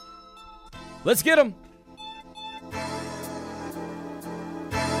Let's get them.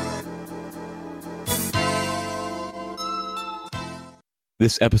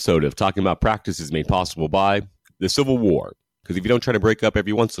 This episode of Talking About Practice is made possible by the Civil War. Because if you don't try to break up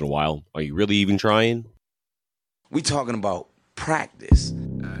every once in a while, are you really even trying? We talking about practice.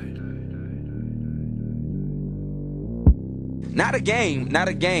 Not a game, not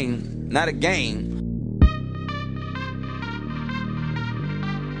a game, not a game.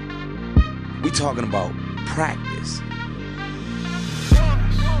 We talking about practice.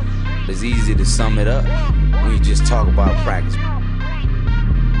 It's easy to sum it up when you just talk about practice.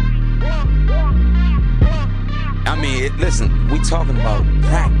 I mean, listen, we talking about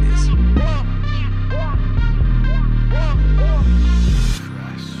practice.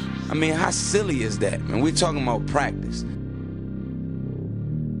 I mean, how silly is that, man? We're talking about practice.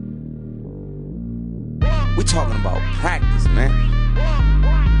 We're talking about practice, man.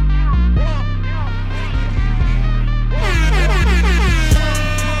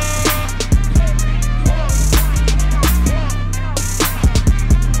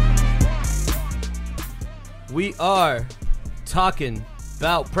 We are talking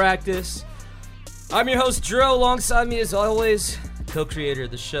about practice. I'm your host, Drew. Alongside me, as always, co-creator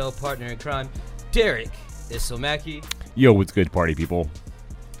of the show, partner in crime, Derek Isomaki. Yo, what's good, party people?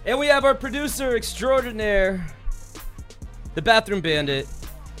 And we have our producer extraordinaire, the Bathroom Bandit,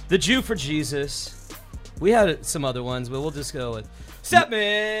 the Jew for Jesus. We had some other ones, but we'll just go with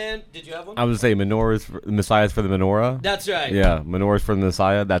Stepman. Did you have one? I would say Messiah's for the menorah. That's right. Yeah, menorah's for the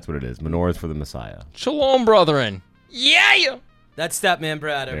Messiah. That's what it is. Menorah's for the Messiah. Shalom, brethren. Yeah. That's Statman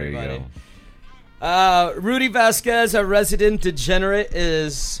Brad, everybody. There you go. Rudy Vasquez, our resident degenerate,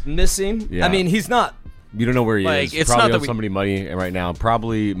 is missing. Yeah. I mean, he's not. You don't know where he is. It's probably not that on somebody money right now.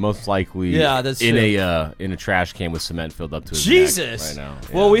 Probably, most likely, that's in true. a trash can with cement filled up to his Jesus. neck right now.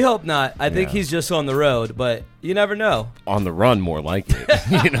 Well, Yeah. we hope not. I think Yeah. he's just on the road, but you never know. On the run, more like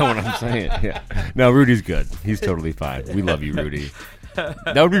it. You know what I'm saying? Yeah. No, Rudy's good. He's totally fine. We love you, Rudy.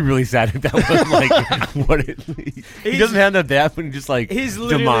 That would be really sad if that was like what he doesn't have that, but he just like he's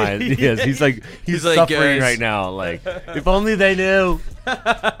literally- demise. Yes, he's like like, suffering guys. right now. Like if only they knew.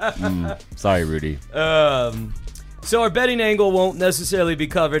 Sorry, Rudy. So our betting angle won't necessarily be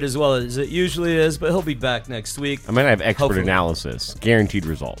covered as well as it usually is, but he'll be back next week. I might have expert Hopefully. analysis, guaranteed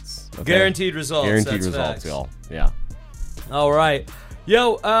results. Okay? Guaranteed results. Guaranteed that's results, facts. y'all. Yeah. All right.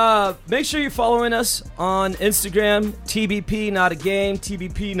 Yo, make sure you're following us on Instagram, TBP Not a Game,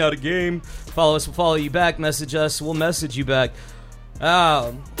 TBP Not a Game. Follow us, we'll follow you back. Message us, we'll message you back.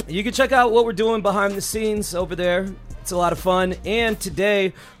 You can check out what we're doing behind the scenes over there. It's a lot of fun. And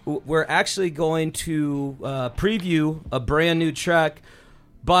today, we're actually going to preview a brand new track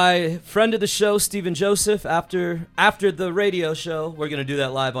by friend of the show, Stephen Joseph. After the radio show, we're going to do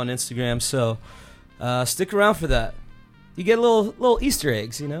that live on Instagram. So stick around for that. You get little Easter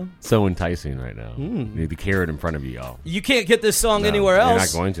eggs, you know? So enticing right now. The carrot in front of you, y'all. You can't get this song No, anywhere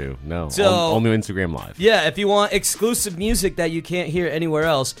else. You're not going to. No. So- Only Instagram Live. Yeah, if you want exclusive music that you can't hear anywhere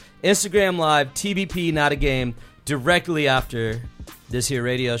else, Instagram Live, TBP Not a Game, directly after this here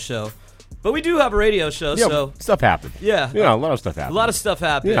radio show. But we do have a radio show, Yeah, so stuff happened. yeah. You know, a lot of stuff happened. A lot of stuff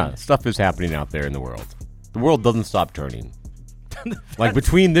happened. Yeah, stuff is happening out there in the world. The world doesn't stop turning. Like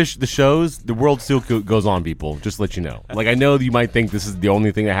between the shows, the world still goes on, people. Just to let you know. Like I know you might think this is the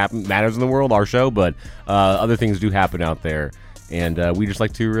only thing that matters in the world, our show, but other things do happen out there, and we just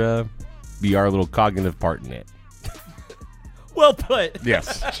like to be our little cognitive part in it. Well put.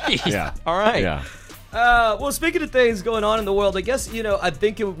 Yes. Yeah. All right. Yeah. Well, speaking of things going on in the world, I guess, I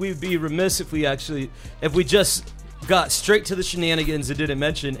think we'd be remiss if we just got straight to the shenanigans and didn't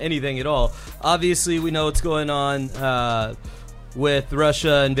mention anything at all. Obviously, we know what's going on with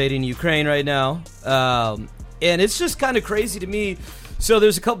Russia invading Ukraine right now. And it's just kind of crazy to me. So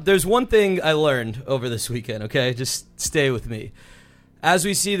there's one thing I learned over this weekend, okay? Just stay with me. As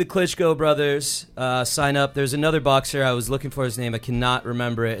we see the Klitschko brothers sign up, there's another boxer. I was looking for his name. I cannot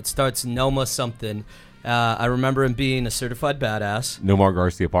remember it. It starts Noma something. I remember him being a certified badass. Nomar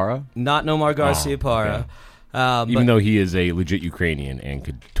Garciaparra? Not Nomar Garciaparra. Okay. Even though he is a legit Ukrainian and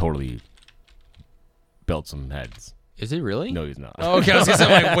could totally belt some heads. Is he really? No, he's not. Oh, okay, I was going to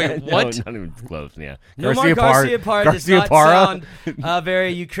say, wait, what? No, not even close, yeah. Nomar Garciaparra does not sound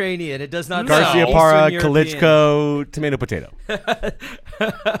very Ukrainian. It does not sound Garciaparra, Eastern European. Klitschko, tomato, potato.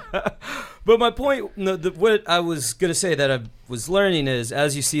 But my point, what I was going to say that I was learning is,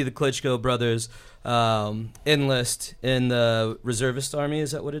 as you see the Klitschko brothers enlist in the reservist army,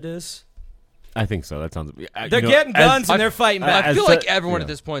 is that what it is? I think so. That sounds. They're getting guns and they're fighting back. I feel as- like everyone yeah. at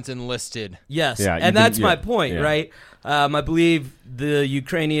this point's enlisted. Yes, Yeah, you and can- that's my yeah, point, yeah. right? I believe the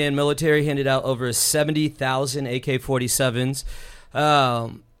Ukrainian military handed out over 70,000 AK-47s.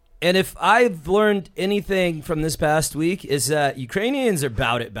 And if I've learned anything from this past week, is that Ukrainians are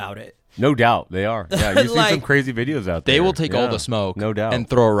bout it. No doubt they are. Yeah, you see Like- some crazy videos out there. They will take all Yeah, the smoke, no doubt. and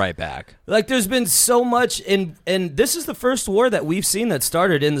throw it right back. Like, there's been so much, and this is the first war that we've seen that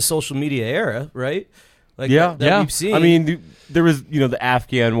started in the social media era, right? Like Yeah. that we've seen. I mean, there was the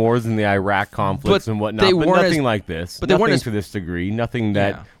Afghan wars and the Iraq conflicts But and whatnot, they but weren't nothing as- like this. but they weren't nothing as- to this degree. Nothing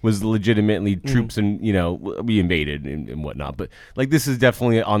that Yeah. was legitimately troops and we invaded and whatnot. But like this is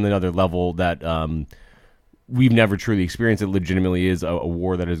definitely on another level that we've never truly experienced. It legitimately is a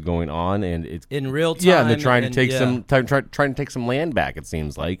war that is going on, and it's in real time. yeah, and they're trying to take yeah. some trying to take some land back. It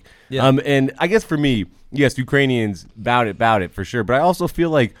seems like, Yeah. and I guess for me, yes, Ukrainians bout it for sure. But I also feel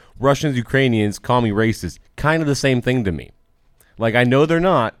like Russians, Ukrainians call me racist. Kind of the same thing to me. Like I know they're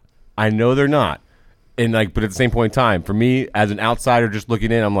not, and like, but at the same point in time, for me as an outsider just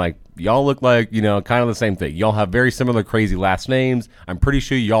looking in, I'm like, y'all look like kind of the same thing. Y'all have very similar crazy last names. I'm pretty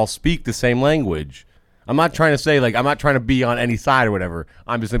sure y'all speak the same language. I'm not trying to say I'm not trying to be on any side or whatever.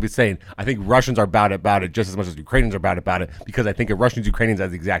 I'm just simply saying I think Russians are about it just as much as Ukrainians are about it because I think of Russians, Ukrainians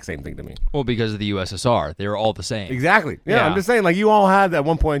as the exact same thing to me. Well, because of the USSR, they were all the same. Exactly. Yeah, Yeah. I'm just saying you all had that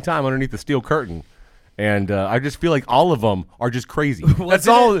one point in time underneath the steel curtain. And I just feel like all of them are just crazy. That's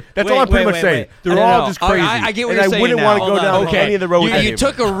all. That's all I'm pretty much saying. They're No, all no. just crazy. I get what and you're I saying wouldn't now. want to go Hold on, down hold on. any of the road. You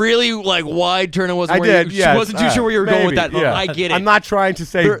took a really wide turn and wasn't I where did. you Yes. wasn't too sure where you were going with that. Maybe, yeah. I get it. I'm not trying to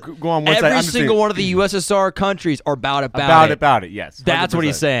say go on one side. Every I'm just single saying, one of the USSR countries are about it. about it. Yes. That's what 100%.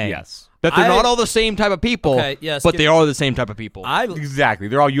 he's saying. Yes. That they're I- not all the same type of people, Okay, yes, but give- they are the same type of people. Exactly.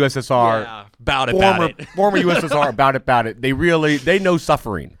 They're all USSR. Yeah, about it. Former USSR. About it. They know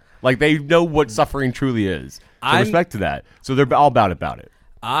suffering. Like they know what suffering truly is. So I'm- respect to that. So they're all about it.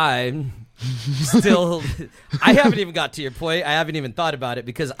 I'm still. I haven't even got to your point. I haven't even thought about it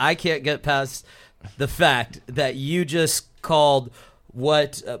because I can't get past the fact that you just called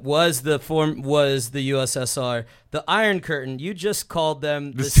what was the USSR the Iron Curtain. You just called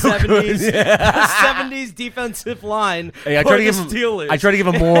them the Steel Curtain, 70s, yeah. the 70s defensive line. Hey, I for try to the give him. Steelers. I try to give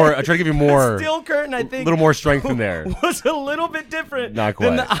him more. I try to give you more. Steel Curtain, I think, a little more strength in there. was a little bit different Not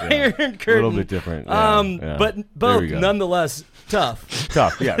than the quite, yeah. Iron Curtain. A little bit different. Yeah. But There both we go. nonetheless tough.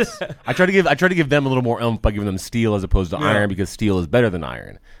 Tough, yes. I try to give them a little more oomph by giving them steel as opposed to iron because steel is better than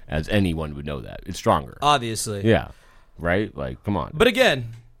iron, as anyone would know that. It's stronger. Obviously. Yeah. Right? Like, come on. But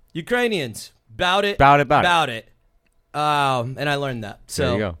again, Ukrainians, bout it. And I learned that. So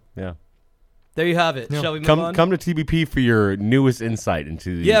there you go. Yeah. there you have it. Shall we move on? Come to TBP for your newest insight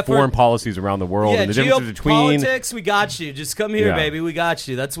into the Yeah, for- foreign policies around the world Yeah, and the differences between. geopolitics, we got you. Just come here, Yeah. baby. We got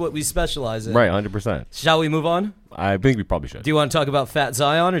you. That's what we specialize in. Right, 100%. Shall we move on? I think we probably should. Do you want to talk about Fat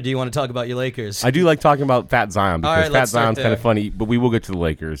Zion or do you want to talk about your Lakers? I do like talking about Fat Zion All because right, Fat let's start Zion's kind there. of funny, but we will get to the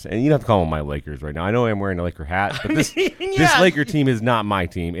Lakers. And you don't have to call them my Lakers right now. I know I'm wearing a Laker hat, but this Yeah. Laker team is not my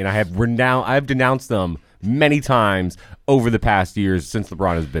team, and I've denounced them many times over the past years since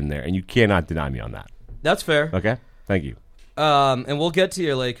LeBron has been there, and you cannot deny me on that. That's fair. Okay? Thank you. And we'll get to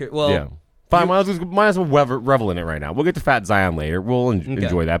your Lakers. Well, Yeah. Fine, might as well revel in it right now. We'll get to Fat Zion later. We'll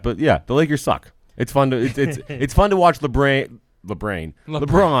enjoy that. But yeah, the Lakers suck. It's fun to it's fun to watch LeBron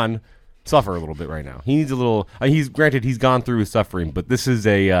suffer a little bit right now. He needs a little. He's gone through his suffering, but this is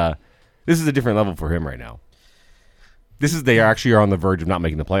a different level for him right now. They actually are on the verge of not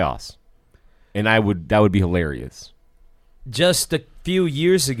making the playoffs, and that would be hilarious. just a few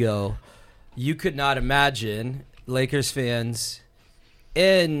years ago, you could not imagine Lakers fans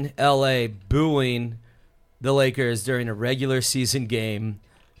in LA booing the Lakers during a regular season game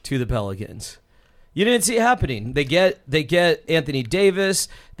to the Pelicans. You didn't see it happening. They get Anthony Davis.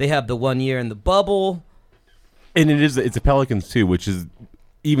 They have the 1 year in the bubble. And it's the Pelicans too, which is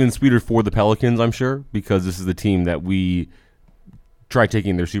even sweeter for the Pelicans, I'm sure, because this is the team that we tried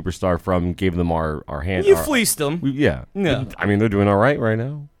taking their superstar from, gave them our hand. You fleeced them. Yeah. Yeah. I mean, they're doing all right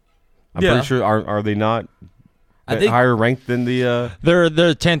now. I'm Yeah. pretty sure. Are they not I think- higher ranked than the They're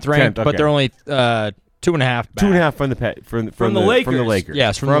 10th ranked, 10th, but okay. they're only 2.5 back. 2.5 from the Lakers. From the Lakers.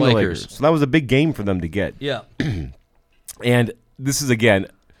 Yes, from the Lakers. So that was a big game for them to get. Yeah. And this is again.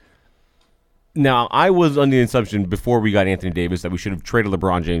 Now, I was under the assumption before we got Anthony Davis that we should have traded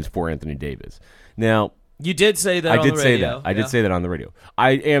LeBron James for Anthony Davis. Now, You did say that I on did the say radio. that. I did say that on the radio.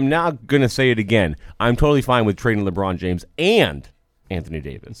 I am now going to say it again. I'm totally fine with trading LeBron James and Anthony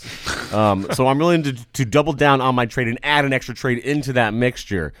Davis. So I'm willing to double down on my trade and add an extra trade into that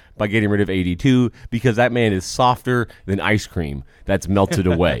mixture by getting rid of 82 because that man is softer than ice cream that's melted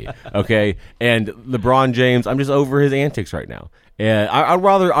away. Okay, and LeBron James, I'm just over his antics right now, and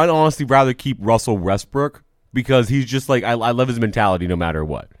I'd honestly rather keep Russell Westbrook because he's just like I love his mentality no matter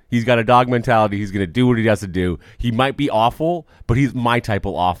what. He's got a dog mentality. He's going to do what he has to do. He might be awful, but he's my type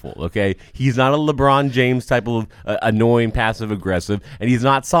of awful, okay? He's not a LeBron James type of annoying, passive-aggressive, and he's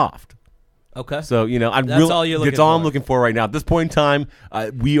not soft. Okay. So, that's all you're looking that's all for. I'm looking for right now. At this point in time,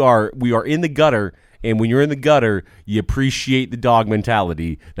 we are in the gutter, and when you're in the gutter, you appreciate the dog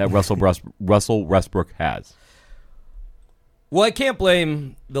mentality that Russell Westbrook has. Well, I can't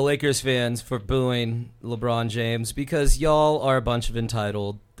blame the Lakers fans for booing LeBron James because y'all are a bunch of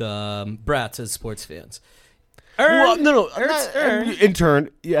entitled brats as sports fans. In turn,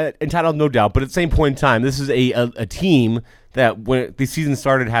 entitled, no doubt. But at the same point in time, this is a team that when the season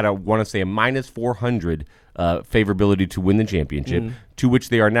started had a minus 400 favorability to win the championship, to which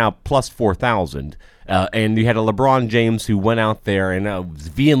they are now plus 4,000. And you had a LeBron James who went out there and was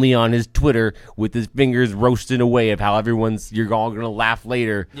vehemently on his Twitter with his fingers roasting away of how you're all going to laugh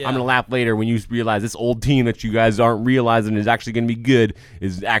later. Yeah. I'm going to laugh later when you realize this old team that you guys aren't realizing is actually going to be good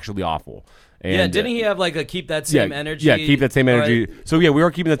is actually awful. And, didn't he have like a keep that same energy? Yeah, keep that same energy. Right. So, we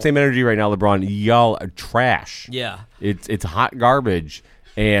are keeping that same energy right now, LeBron. Y'all are trash. Yeah. It's hot garbage,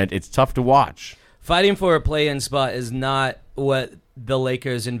 and it's tough to watch. Fighting for a play-in spot is not what the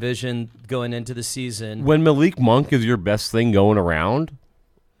Lakers envisioned going into the season. When Malik Monk is your best thing going around?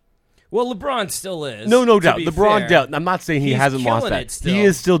 Well, LeBron still is. No doubt. LeBron doubt. I'm not saying he hasn't lost that. Still. He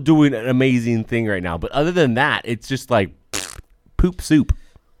is still doing an amazing thing right now. But other than that, it's just like poop soup.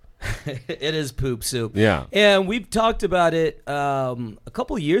 It is poop soup. Yeah. And we've talked about it a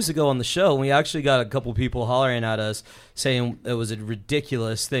couple of years ago on the show, and we actually got a couple people hollering at us saying it was a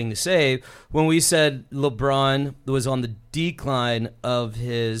ridiculous thing to say when we said LeBron was on the decline of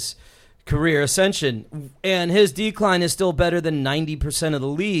his career ascension. And his decline is still better than 90% of the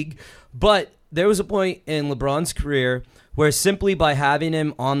league. But there was a point in LeBron's career where simply by having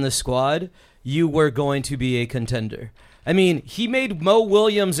him on the squad, you were going to be a contender. I mean, he made Mo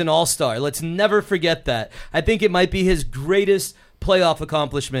Williams an all-star. Let's never forget that. I think it might be his greatest playoff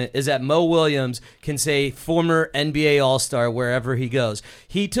accomplishment is that Mo Williams can say former NBA all-star wherever he goes.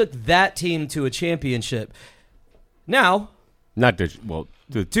 He took that team to a championship. Now, to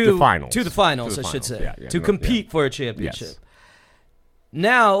the finals. To the finals, I should say. Yeah, to compete for a championship. Yes.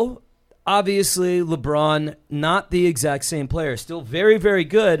 Now, obviously, LeBron, not the exact same player. Still very, very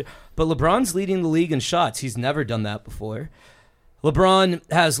good, but LeBron's leading the league in shots. He's never done that before. LeBron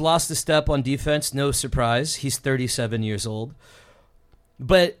has lost a step on defense. No surprise. He's 37 years old.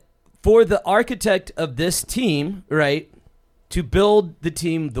 But for the architect of this team, right, to build the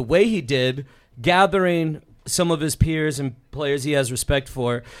team the way he did, gathering some of his peers and players he has respect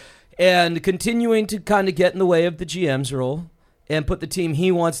for, and continuing to kind of get in the way of the GM's role and put the team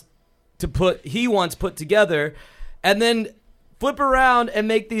he wants put together, and then flip around and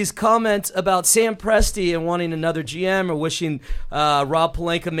make these comments about Sam Presti and wanting another GM or wishing Rob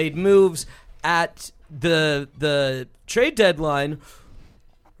Pelinka made moves at the trade deadline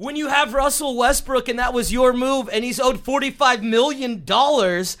when you have Russell Westbrook and that was your move and he's owed $45 million.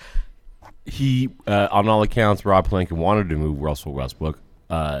 He, on all accounts, Rob Pelinka wanted to move Russell Westbrook.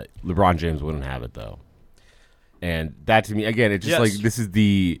 LeBron James wouldn't have it, though. And that, to me, again, it's just like this is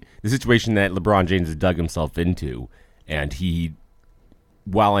the situation that LeBron James has dug himself into. And he,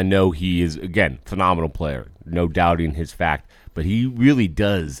 while I know he is, again, phenomenal player, no doubting his fact, but he really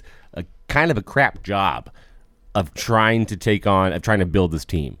does a kind of a crap job of trying to build this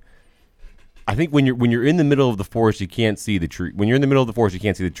team. I think when you're in the middle of the forest, you can't see the tree. When you're in the middle of the forest, you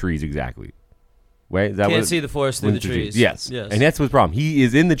can't see the trees exactly. Right? Is that can't see the forest through the trees. Yes. And that's what's the problem. He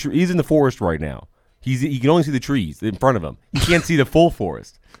is in the he's in the forest right now. He can only see the trees in front of him. He can't see the full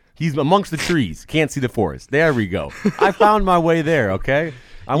forest. He's amongst the trees. Can't see the forest. There we go. I found my way there. Okay.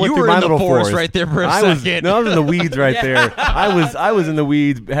 I went through my little forest right there for a second. I was in the weeds right there. I was in the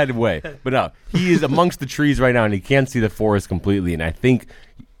weeds, headed away. But no, he is amongst the trees right now, and he can't see the forest completely. And I think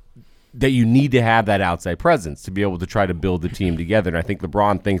that you need to have that outside presence to be able to try to build the team together. And I think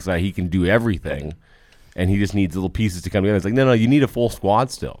LeBron thinks that he can do everything, and he just needs little pieces to come together. It's like, no, you need a full squad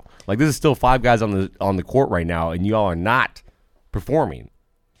still. Like, this is still 5 guys on the court right now, and y'all are not performing.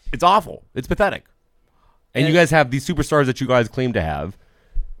 It's awful. It's pathetic. And you guys have these superstars that you guys claim to have,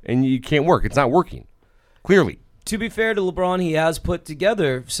 and you can't work. It's not working, clearly. To be fair to LeBron, he has put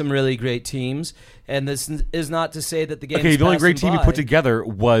together some really great teams, and this is not to say that the game. Okay, the only great team he put together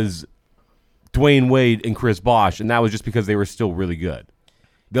was Dwayne Wade and Chris Bosh, and that was just because they were still really good.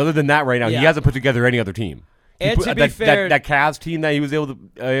 Other than that, right now, he hasn't put together any other team. And to be fair, that Cavs team that he was able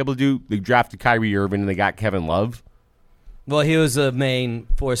to do, they drafted Kyrie Irving and they got Kevin Love. Well, he was the main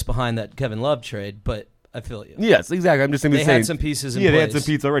force behind that Kevin Love trade, but I feel you. Yes, exactly. I'm just simply saying they had some pieces in place. Yeah, they had some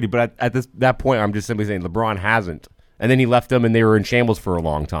pieces already, but at that point, I'm just simply saying LeBron hasn't. And then he left them, and they were in shambles for a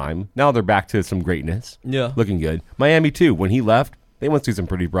long time. Now they're back to some greatness. Yeah, looking good. Miami too. When he left, they went through some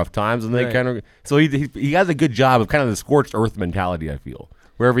pretty rough times, and they kind of. So he has a good job of kind of the scorched earth mentality. I feel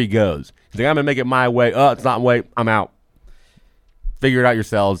wherever he goes, he's like, I'm gonna make it my way. Oh, it's not my way. I'm out. Figure it out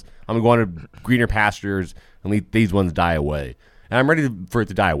yourselves. I'm going to greener pastures and let these ones die away. And I'm ready for it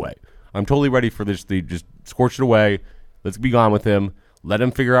to die away. I'm totally ready for this to just scorch it away. Let's be gone with him. Let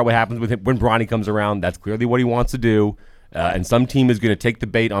him figure out what happens with him when Bronny comes around. That's clearly what he wants to do. And some team is going to take the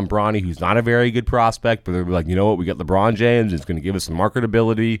bait on Bronny, who's not a very good prospect, but they're like, you know what? We got LeBron James. It's going to give us some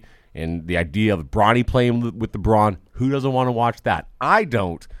marketability. And the idea of Bronny playing with LeBron, who doesn't want to watch that? I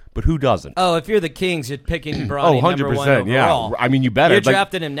don't. But who doesn't? Oh, if you're the Kings, you're picking Bronny 100%, number one overall. Yeah. I mean, you better. You're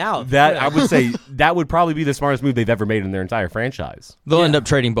drafting him now. I would say that would probably be the smartest move they've ever made in their entire franchise. They'll end up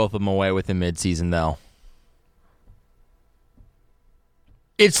trading both of them away within midseason, though.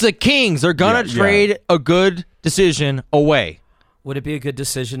 It's the Kings. They're going to trade a good decision away. Would it be a good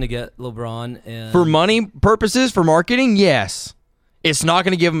decision to get LeBron? For money purposes, for marketing, yes. It's not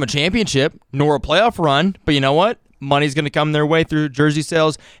going to give them a championship nor a playoff run, but you know what? Money's going to come their way through jersey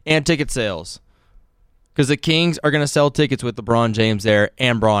sales and ticket sales. Because the Kings are going to sell tickets with LeBron James there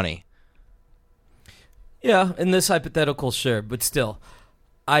and Bronny. Yeah, in this hypothetical, sure. But still,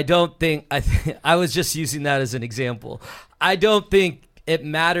 I don't think... I was just using that as an example. I don't think it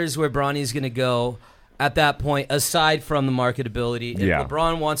matters where Bronny's going to go at that point, aside from the marketability. If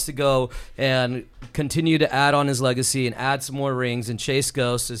LeBron wants to go and continue to add on his legacy and add some more rings and chase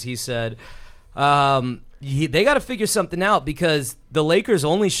ghosts, as he said... they got to figure something out because the Lakers'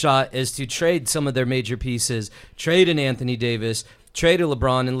 only shot is to trade some of their major pieces, trade in Anthony Davis, trade in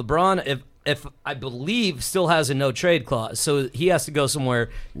LeBron, and LeBron, if I believe, still has a no-trade clause, so he has to go somewhere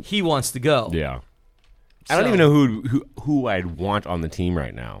he wants to go. Yeah. I don't even know who I'd want on the team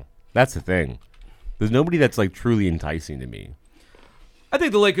right now. That's the thing. There's nobody that's like truly enticing to me. I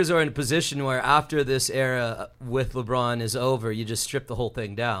think the Lakers are in a position where after this era with LeBron is over, you just strip the whole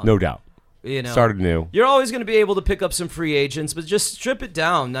thing down. No doubt. You know, started new. You're always going to be able to pick up some free agents, but just strip it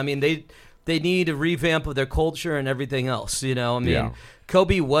down. I mean, they need a revamp of their culture and everything else. You know, I mean,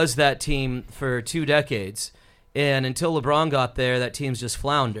 Kobe was that team for 2 decades, and until LeBron got there, that team's just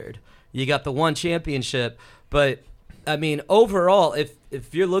floundered. You got the one championship, but I mean, overall,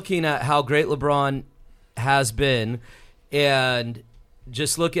 if you're looking at how great LeBron has been, and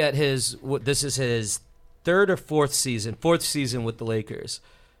just look at this is his 3rd or 4th season with the Lakers.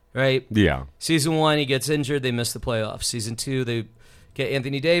 Right? Yeah. Season 1, he gets injured. They miss the playoffs. Season 2, they get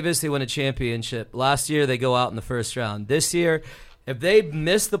Anthony Davis. They win a championship. Last year, they go out in the first round. This year, if they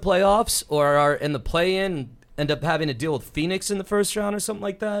miss the playoffs or are in the play-in, end up having to deal with Phoenix in the first round or something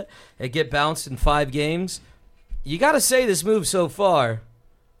like that, and get bounced in 5 games, you got to say this move so far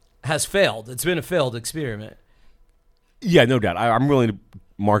has failed. It's been a failed experiment. Yeah, no doubt. I'm willing to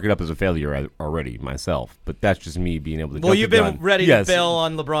mark it up as a failure already myself, but that's just me being able to. Well, you've been ready to bail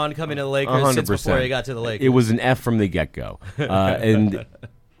on LeBron coming to the Lakers 100%. Since before he got to the Lakers. It was an F from the get-go, and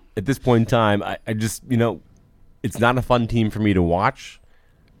at this point in time, I just it's not a fun team for me to watch.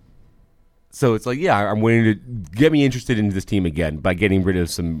 So it's like, I'm waiting to get me interested in this team again by getting rid of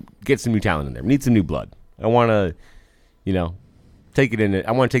get some new talent in there. We need some new blood. I want to, take it in.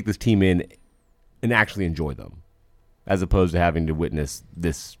 I want to take this team in and actually enjoy them, as opposed to having to witness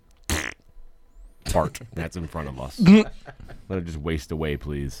this part that's in front of us. Let it just waste away,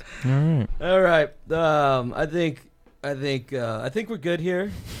 please. All right. I think we're good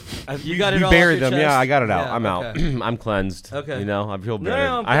here. You got it all. Buried them. Chest? Yeah, I got it out. Yeah, I'm okay. out. I'm cleansed. Okay. I feel better.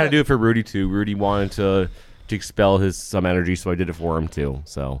 No, I had to do it for Rudy too. Rudy wanted to expel some energy, so I did it for him too.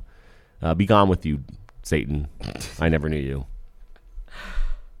 So, be gone with you, Satan. I never knew you.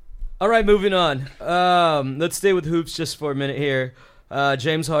 All right, moving on. Let's stay with hoops just for a minute here.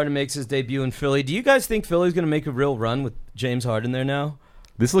 James Harden makes his debut in Philly. Do you guys think Philly's going to make a real run with James Harden there now?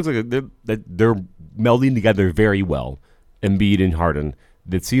 This looks like they're melding together very well, Embiid and Harden.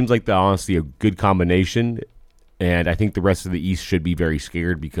 It seems like honestly a good combination, and I think the rest of the East should be very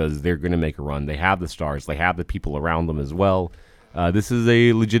scared because they're going to make a run. They have the stars. They have the people around them as well. This is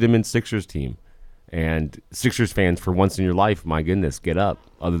a legitimate Sixers team. And Sixers fans, for once in your life, my goodness, get up.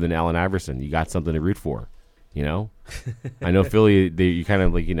 Other than Allen Iverson, you got something to root for. I know Philly, you kind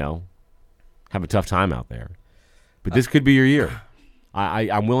of have a tough time out there. But this could be your year.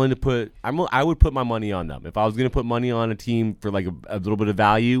 I'm willing to put. I would put my money on them if I was going to put money on a team for like a little bit of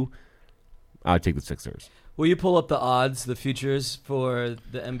value. I would take the Sixers. Will you pull up the odds, the futures for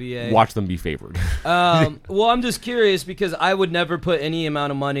the NBA? Watch them be favored. Well, I'm just curious because I would never put any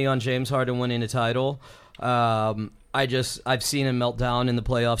amount of money on James Harden winning a title. I've seen him melt down in the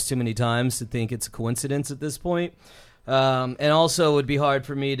playoffs too many times to think it's a coincidence at this point. And also, it would be hard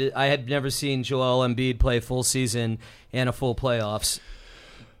for me to. I had never seen Joel Embiid play full season and a full playoffs.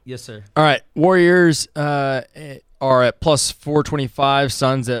 Yes, sir. All right, Warriors are at plus 425.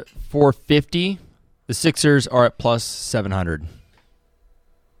 Suns at 450. The Sixers are at plus 700.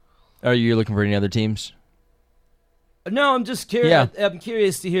 Are you looking for any other teams? No, I'm just curious. Yeah. I'm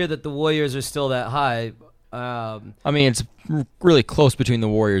curious to hear that the Warriors are still that high. I mean, it's really close between the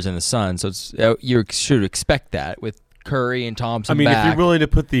Warriors and the Suns, so it's you should expect that with Curry and Thompson. I mean, back. if you're willing to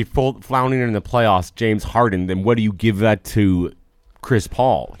put the floundering in the playoffs, James Harden, then what do you give that to Chris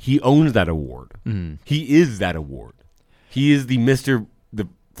Paul? He owns that award. Mm-hmm. He is that award. He is the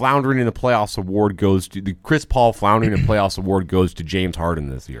floundering in the playoffs award goes to the Chris Paul floundering in the playoffs award goes to James Harden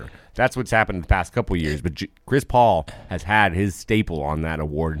this year. That's what's happened in the past couple of years. But Chris Paul has had his staple on that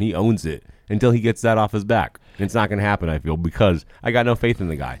award, and he owns it until he gets that off his back. And it's not going to happen, I feel, because I got no faith in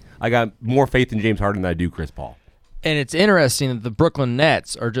the guy. I got more faith in James Harden than I do Chris Paul. And it's interesting that the Brooklyn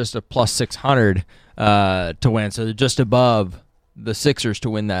Nets are just a plus 600 to win, so they're just above the Sixers to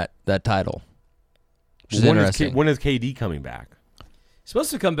win that title. Which is interesting. When is KD coming back?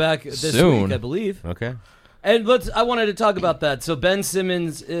 Supposed to come back this Soon. week, I believe. Okay. And I wanted to talk about that. So Ben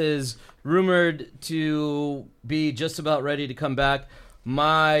Simmons is rumored to be just about ready to come back.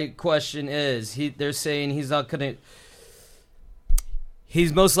 My question is, they're saying he's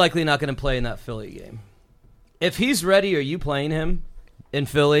most likely not going to play in that Philly game. If he's ready, are you playing him in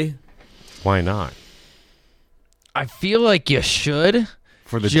Philly? Why not? I feel like you should.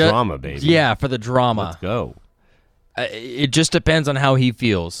 For the drama, baby. Yeah, for the drama. Let's go. It just depends on how he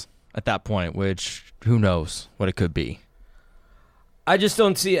feels at that point, which who knows what it could be. I just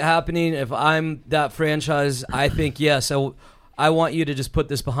don't see it happening. If I'm that franchise, I think, yes, I want you to just put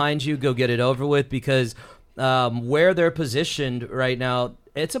this behind you, go get it over with, because where they're positioned right now,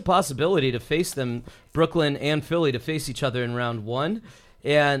 it's a possibility to face them, Brooklyn and Philly, to face each other in round one.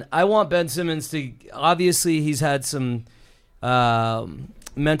 And I want Ben Simmons to, obviously he's had some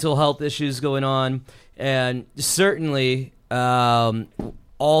mental health issues going on, and certainly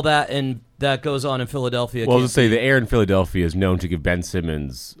all that and that goes on in Philadelphia. Well, let's say the air in Philadelphia is known to give Ben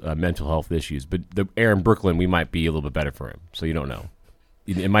Simmons mental health issues, but the air in Brooklyn, we might be a little bit better for him, so you don't know.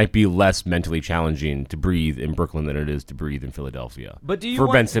 It might be less mentally challenging to breathe in Brooklyn than it is to breathe in Philadelphia. But do you for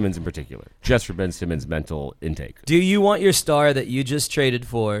want, Ben Simmons in particular, just for Ben Simmons' mental intake. Do you want your star that you just traded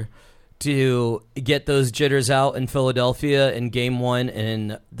for to get those jitters out in Philadelphia in Game 1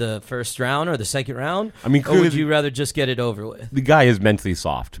 in the first round or the second round? I mean, or would you rather just get it over with? The guy is mentally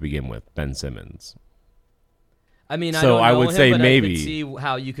soft to begin with, Ben Simmons. I mean, so I don't know would him, say but maybe I could see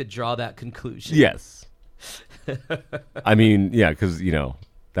how you could draw that conclusion. Yes. I mean, yeah, because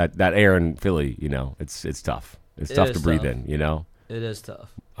that air in Philly, it's tough. It's tough to breathe in. It is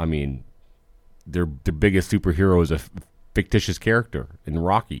tough. I mean, their biggest superhero is a fictitious character in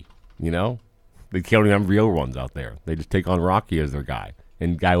Rocky. They can't even have real ones out there. They just take on Rocky as their guy,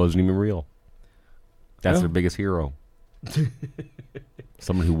 and the guy wasn't even real. That's their biggest hero.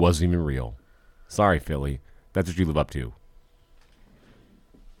 Someone who wasn't even real. Sorry, Philly. That's what you live up to.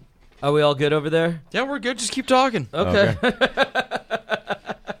 Are we all good over there? Yeah, we're good. Just keep talking. Okay.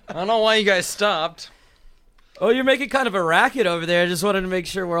 I don't know why you guys stopped. Oh, you're making kind of a racket over there. I just wanted to make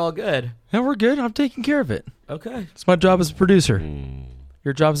sure we're all good. Yeah, we're good. I'm taking care of it. Okay. It's my job as a producer.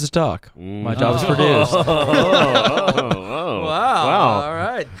 Your job is to talk. My job is to produce. Wow. All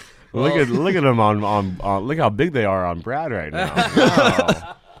right. Look at them on look how big they are on Brad right now.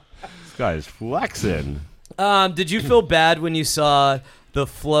 Wow. This guy is flexing. Did you feel bad when you saw the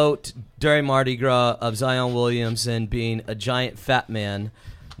float during Mardi Gras of Zion Williamson being a giant fat man?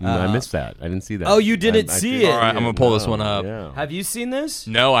 I missed that. I didn't see that. Oh, you didn't see it? All right, I'm going to pull this one up. Yeah. Have you seen this?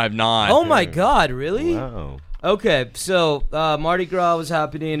 No, I have not. Oh, my God. Really? Wow. Okay, so Mardi Gras was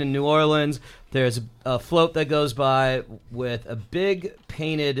happening in New Orleans. There's a float that goes by with a big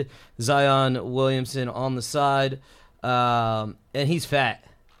painted Zion Williamson on the side, and he's fat.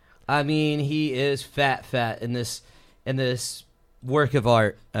 I mean, he is fat in this work of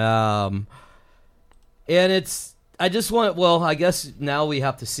art, and it's. I just want. Well, I guess now we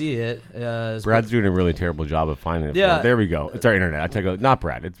have to see it. Brad's doing a really terrible job of finding it. Yeah. There we go. It's our internet. I take a not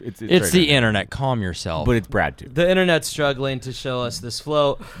Brad. It's the internet. Calm yourself. But it's Brad too. The internet's struggling to show us this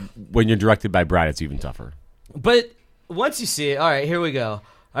float. When you're directed by Brad, it's even tougher. But once you see it, all right, here we go.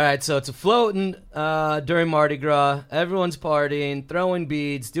 All right, so it's a floating during Mardi Gras. Everyone's partying, throwing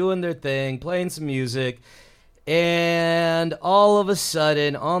beads, doing their thing, playing some music. And all of a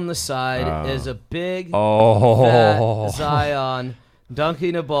sudden, on the side is a big, fat Zion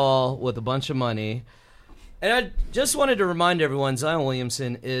dunking a ball with a bunch of money. And I just wanted to remind everyone, Zion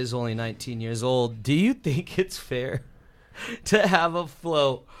Williamson is only 19 years old. Do you think it's fair to have a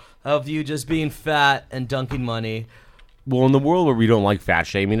float of you just being fat and dunking money? Well, in the world where we don't like fat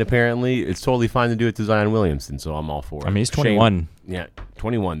shaming, apparently, it's totally fine to do it to Zion Williamson, so I'm all for it. I mean, he's 21. Yeah,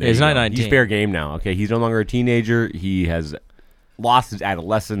 21. He's not 19. He's fair game now, okay? He's no longer a teenager. He has lost his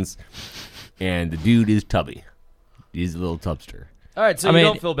adolescence, and the dude is tubby. He's a little tubster. All right, so you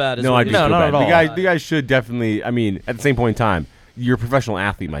don't feel bad. No, I do feel not bad. at all. The guy should definitely, I mean, at the same point in time, you're a professional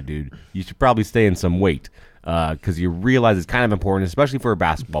athlete, my dude. You should probably stay in some weight because you realize it's kind of important, especially for a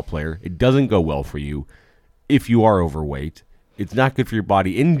basketball player. It doesn't go well for you if you are overweight. It's not good for your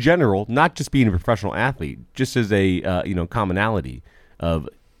body in general, not just being a professional athlete, just as a commonality of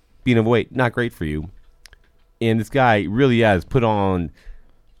being overweight, not great for you. And this guy really has put on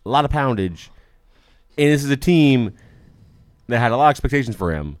a lot of poundage. And this is a team that had a lot of expectations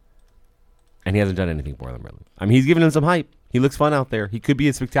for him, and he hasn't done anything for them, really. I mean, he's given them some hype. He looks fun out there. He could be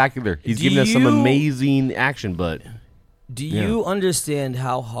a spectacular. He's given us some amazing action, but... Do you understand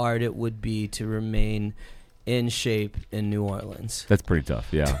how hard it would be to remain in shape in New Orleans? That's pretty tough,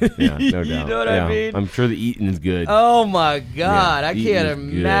 yeah, no doubt. You know what I mean? I'm sure the eating is good. Oh, my God. Yeah, I can't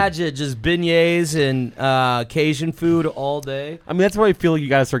imagine just beignets and Cajun food all day. I mean, that's why I feel like you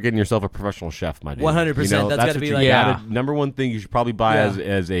got to start getting yourself a professional chef, my dude. 100%. That's got to be like... Number one thing you should probably buy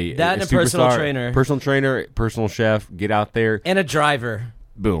as a that and a superstar, personal trainer. Personal trainer, personal chef, get out there. And a driver.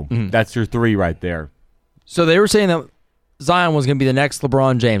 Boom. Mm-hmm. That's your three right there. So they were saying that Zion was going to be the next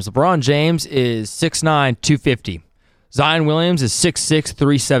LeBron James. LeBron James is 6'9", 250. Zion Williams is 6'6",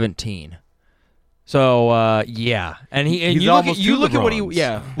 317. So yeah, and look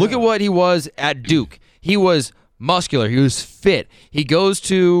at what he was at Duke. He was muscular. He was fit. He goes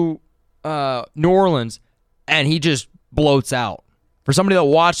to New Orleans, and he just bloats out. For somebody that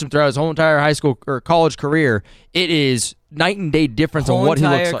watched him throughout his whole entire high school or college career, it is night and day difference on what he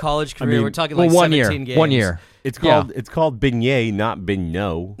looks like. College career, I mean, we're talking like 17 games. 1 year. It's called beignet, not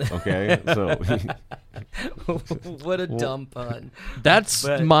beigno. Okay, so what a dumb pun. That's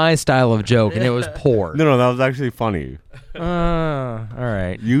my style of joke, and it was poor. No, that was actually funny. All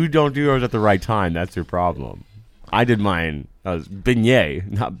right. You don't do yours at the right time. That's your problem. I did mine. I was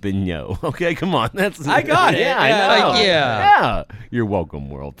beignet, not beigno. Okay, come on. I got it. Yeah, I know. Yeah. You're welcome,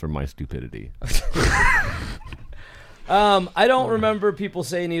 world, for my stupidity. I don't remember people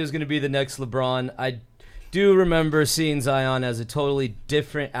saying he was going to be the next LeBron. I do remember seeing Zion as a totally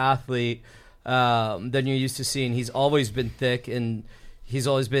different athlete than you're used to seeing. He's always been thick, and he's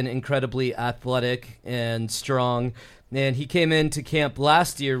always been incredibly athletic and strong. And he came into camp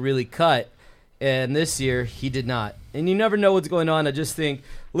last year really cut, and this year he did not. And you never know what's going on. I just think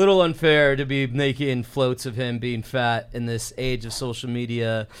a little unfair to be making floats of him being fat in this age of social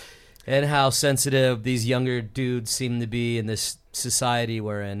media and how sensitive these younger dudes seem to be in this society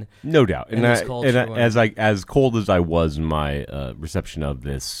we're in. No doubt. And this culture as cold as I was in my reception of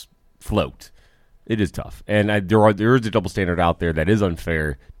this float, it is tough. And there is a double standard out there that is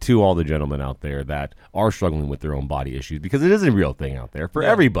unfair to all the gentlemen out there that are struggling with their own body issues, because it is a real thing out there for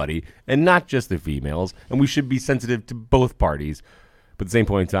everybody and not just the females. And we should be sensitive to both parties. But at the same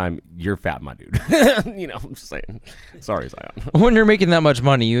point in time, you're fat, my dude. I'm just saying. Sorry, Zion. When you're making that much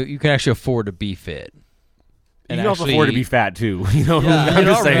money, you can actually afford to be fit. And you can also afford to be fat, too. I'm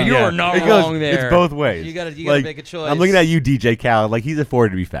just saying. You are not wrong there. It's both ways. You gotta make a choice. I'm looking at you, DJ Khaled. Like, he's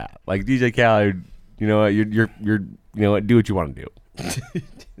afforded to be fat. Like, DJ Khaled, you know what? You're do what you want to do.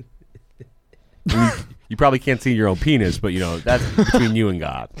 You probably can't see your own penis, but, that's between you and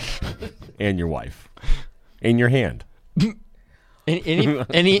God. And your wife. And your hand.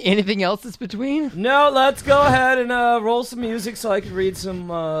 Anything else that's between? No, let's go ahead and roll some music so I can read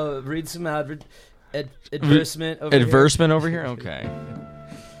some advertisement over here. Advertisement over here? Okay.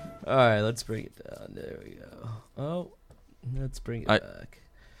 All right, let's bring it down. There we go. Oh, let's bring it back.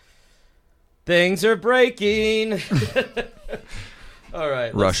 Things are breaking. All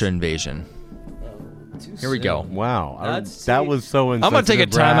right. Russia invasion. Here we go. Wow. That was so insensitive. I'm going to take a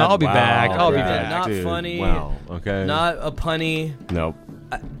time out. I'll be back. I'll be back. Not dude. funny. Wow. Okay. Not a punny. Nope.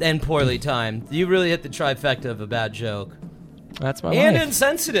 And poorly timed. You really hit the trifecta of a bad joke. That's my And life.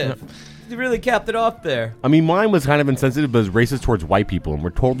 insensitive. You really capped it off there. I mean, mine was kind of insensitive, but it was racist towards white people, and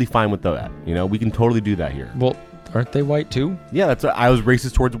we're totally fine with that. We can totally do that here. Well, aren't they white too? Yeah, I was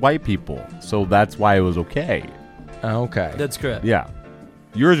racist towards white people, so that's why it was okay. Okay. That's correct. Yeah.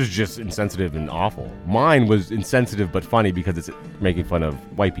 Yours is just insensitive and awful. Mine was insensitive but funny because it's making fun of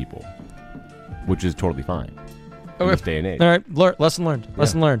white people, which is totally fine in this day and age. All right. Lesson learned.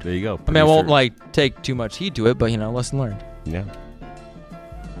 Lesson learned. There you go. I mean, I won't Producer. take too much heed to it, but lesson learned. Yeah.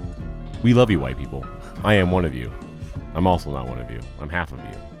 We love you, white people. I am one of you. I'm also not one of you. I'm half of you.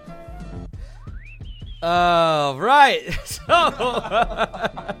 Right. So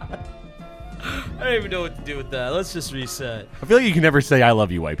I don't even know what to do with that. Let's just reset. I feel like you can never say I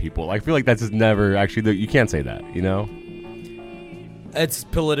love you, white people. I feel like that's just never actually. You can't say that. You know. It's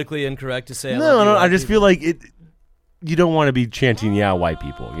politically incorrect to say. No. I just feel like it. You don't want to be chanting "yeah, white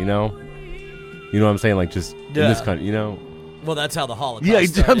people." You know. You know what I'm saying? Like just in this country. You know. Well, that's how the Holocaust Yeah,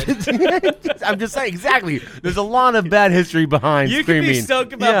 started. I'm just saying exactly. There's a lot of bad history behind You screaming. can be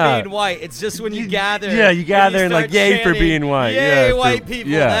stoked about yeah. being white. It's just when you gather. Yeah, you gather and and like, yay for chanting, being white. Yay, yeah, white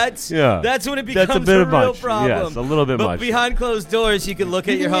people. That's when it becomes That's a bit a of real much. problem. Yes, a little bit but much. behind closed doors, you can look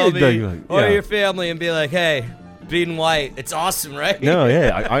at your Yeah, homie or yeah. your family and be like, "Hey, being white, it's awesome, right?" No,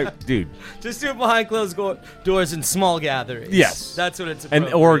 yeah, I dude. Just do it behind closed doors in small gatherings. Yes. That's what it's And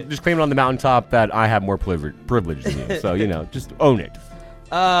appropriate. or just claim it on the mountaintop that I have more privilege than you. So just own it.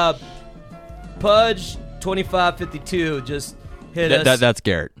 Pudge 2552 just hit us. That's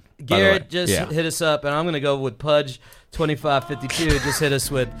Garrett. by the Garrett way. just Yeah. hit us up, and I'm going to go with Pudge 2552. Just hit us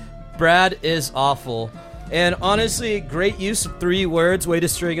with Brad is awful. And honestly, great use of 3 words. Way to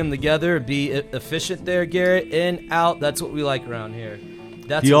string them together. Be efficient there, Garrett. In, out. That's what we like around here.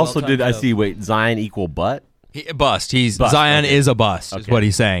 That's He a also well-timed did. I joke. see. Wait, Zion equal butt. Bust. Bust, Zion okay. is a bust. Is Okay. what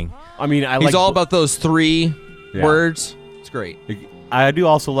he's saying. I mean, I He's like. all about those 3 Yeah. words. It's great. I do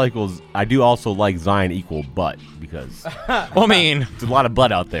also like Zion equal butt because Well, I mean, there's a lot of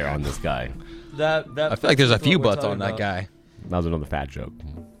butt out there on this guy. That I feel like there's a fits few what we're butts on talking that about. guy. That was another fat joke.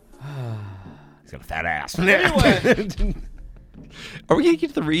 He's got a fat ass. Anyway, Are we gonna get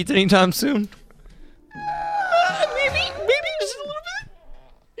to the reads anytime soon? Maybe just a little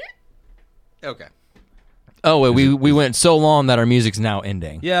bit. Okay. Oh wait, we went so long that our music's now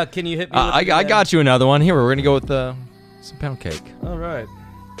ending. yeah, can you hit me with I it again? got you another one. Here, we're gonna go with some pound cake. All right.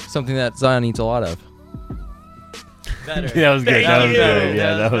 Something that Zion eats a lot of. Better. Yeah, that was good. That was you. good. Yeah,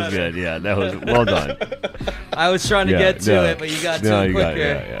 Yeah, that was that's good. Yeah, that was well done. I was trying to Yeah, get to no. it, but you got to No, it you got quicker.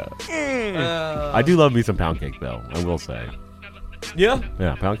 it. Yeah. Uh, I do love me some pound cake though. I will say. yeah.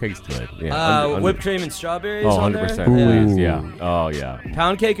 Yeah, pound cake's good. Yeah. Whipped cream and strawberries. Oh, on there? 100%. Yeah. Please. Yeah. Oh, yeah.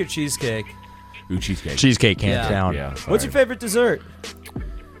 Pound cake or cheesecake? Ooh, cheesecake. Cheesecake hands Yeah. down. Yeah. What's your favorite dessert?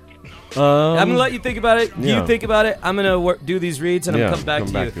 I'm I'm gonna let you think about it. yeah. You think about it. I'm gonna do these reads and I'm Yeah, gonna come back come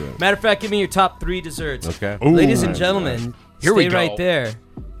to back you. to it. Matter of fact, give me your top 3 desserts. Okay. Ladies and Alright, gentlemen, Here stay we go. right there.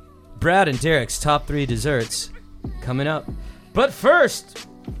 Brad and Derek's top 3 desserts coming up. But first,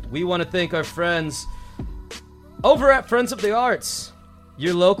 we want to thank our friends over at Friends of the Arts,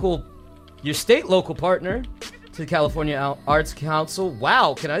 your state local partner to the California Arts Council.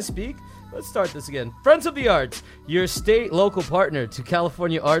 Wow, can I speak? Let's start this again. Friends of the Arts, your state local partner to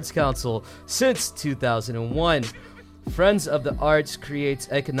California Arts Council since 2001. Friends of the Arts creates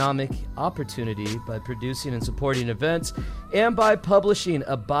economic opportunity by producing and supporting events and by publishing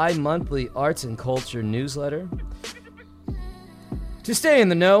a bi-monthly arts and culture newsletter. To stay in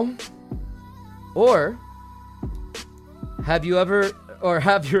the know, or have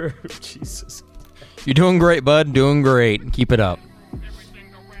your Jesus. You're doing great, bud. Doing great. Keep it up.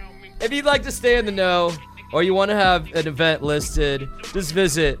 If you'd like to stay in the know, or you want to have an event listed, just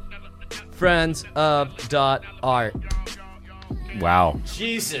visit friendsof.art. Wow.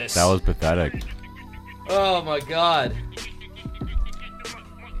 Jesus. That was pathetic. Oh my God.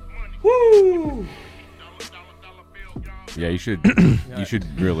 Woo! Yeah, you should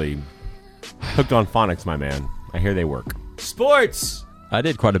really hooked on phonics, my man. I hear they work. Sports. I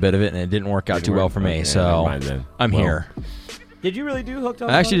did quite a bit of it, and it didn't work out too well for me. Okay, So never mind then. I'm Well, here. Did you really do Hooked on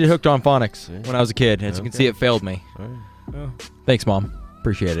I actually Phonics? did Hooked on Phonics when I was a kid. As you can Okay. see, it failed me. all right. Thanks, Mom.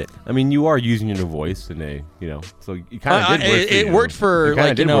 Appreciate it. I mean, you are using your voice in a, so you kind of did work for it you. worked for, It kinda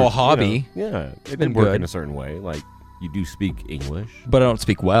like, did a work, hobby. Yeah, it been did work good. in a certain way. Like, you do speak English. But I don't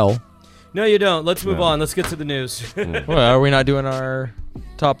speak well. No, you don't. Let's move No. on. Let's get to the news. Well, are we not doing our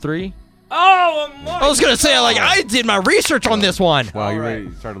top 3? Oh, my I was gonna say, I did my research on this one. Wow, you right.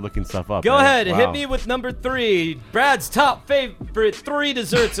 really started looking stuff up. Go man. ahead and hit Wow. me with number 3. Brad's top favorite 3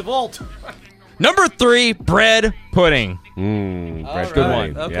 desserts of all time. Number 3, bread pudding. Bread All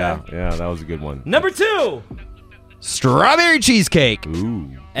pudding. right, okay. Yeah, that was a good one. Number 2. Strawberry cheesecake. Ooh,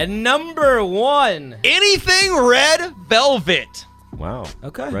 And number 1. Anything red velvet. wow.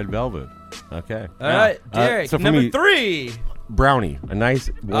 Okay. Red velvet. Okay. All right, Derek. so for number me, 3. brownie, a nice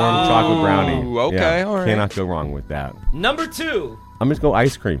warm chocolate brownie. Okay, Yeah, all right. Cannot go wrong with that. Number 2. I'm just go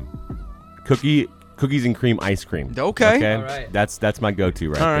ice cream, cookies and cream ice cream. Okay. All right. That's my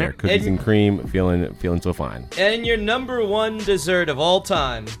go-to right All right. there. Cookies And- and cream, feeling so fine. And your number 1 dessert of all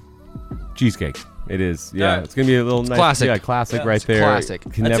time. Cheesecake. It is. Yeah, Yeah. it's gonna be a little nice. classic. Yeah, classic Yeah, right it's there. classic.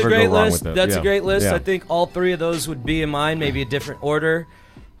 Can That's never a great go wrong list. with it. That's Yeah. a great list. Yeah. I think all 3 of those would be in mine, maybe a different order.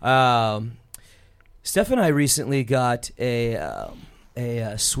 Steph and I recently got a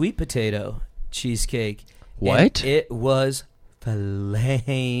sweet potato cheesecake. What? And it was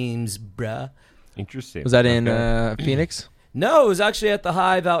flames, bruh. Interesting. Was that in Okay. Phoenix? No, it was actually at the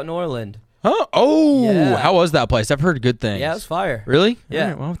Hive out in Orland. Huh? Oh, Yeah. how was that place? I've heard good things. Yeah, it was fire. Really? Yeah. All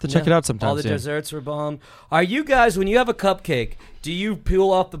right, well, I'll have to check Yeah. it out sometime All the soon. desserts were bomb. Are you guys, when you have a cupcake, do you peel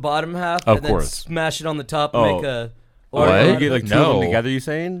off the bottom half Of and then course. smash it on the top and Oh. make a... Oh, What? you get like two of No. them together. You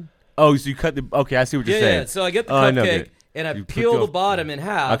saying? Oh, so you cut the? Okay, I see what you're Yeah, saying. yeah. So I get the Oh, I know cupcake that. and I You put peel the those- bottom in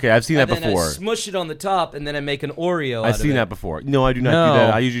half. Okay, I've seen that and then before. I smush it on the top and then I make an Oreo. I've out of seen it. that before. No, I do not No. do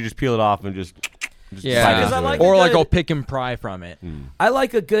that. I usually just peel it off and just Yeah. bite Because I into like it. Or like good- I'll pick and pry from it. I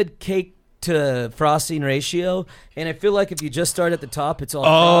like a good cake to frosting ratio, and I feel like if you just start at the top, it's all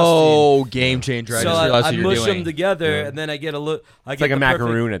Oh, game changer! I frosting. So just realized I what you're mush doing. them together, Yeah. and then I get a look. It's like a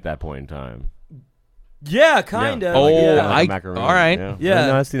macaroon at that point in time. Yeah, kind of. Oh, yeah. like I- a macaroon. all right. Yeah.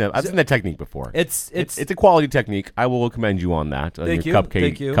 No, I've seen that. I've seen that technique before. It's It's a quality technique. I will commend you on that. Thank your you. Cupcake,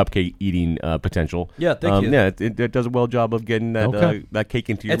 Thank you. cupcake eating potential. Yeah, thank you. Yeah, it does a well job of getting that Okay. that cake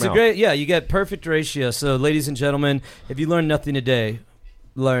into your It's mouth. a great, yeah, you get perfect ratio. So, ladies and gentlemen, if you learn nothing today,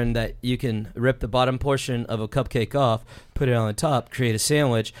 learn that you can rip the bottom portion of a cupcake off, put it on the top, create a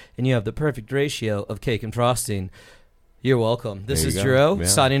sandwich, and you have the perfect ratio of cake and frosting. You're welcome. This There you is go. Jero Yeah.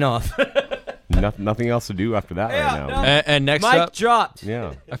 signing off. Nothing else to do after that Yeah, right now. no. And next Mic up, dropped.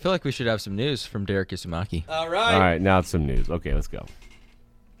 Yeah. I feel like we should have some news from Derek Isumaki. All right. All right, now it's some news. Okay, let's go.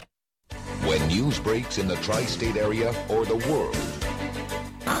 When news breaks in the tri-state area or the world,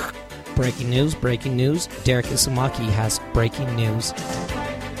 Breaking news, breaking news. Derek Isumaki has breaking news.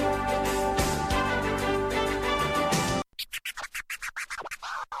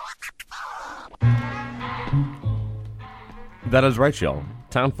 That is right, y'all.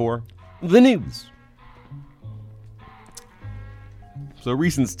 Time for the news. So a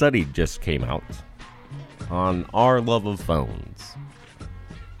recent study just came out on our love of phones,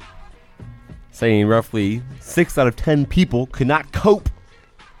 saying roughly 6 out of 10 people could not cope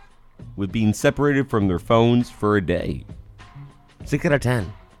with being separated from their phones for a day. 6 out of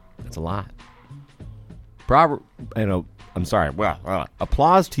 10. That's a lot. I'm sorry. Well,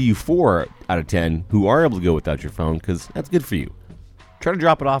 applause to you 4 out of 10 who are able to go without your phone, because that's good for you. Try to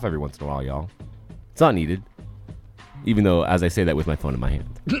drop it off every once in a while, y'all. It's not needed. Even though, as I say that with my phone in my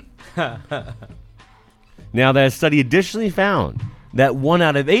hand. Now, that study additionally found that 1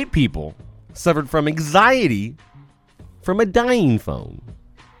 out of 8 people suffered from anxiety from a dying phone.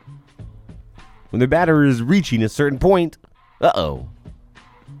 When their battery is reaching a certain point, they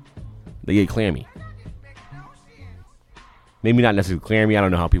get clammy. Maybe not necessarily clammy. I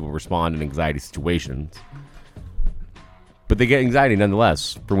don't know how people respond in anxiety situations. But they get anxiety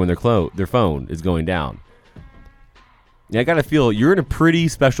nonetheless for when their phone is going down. And I gotta feel you're in a pretty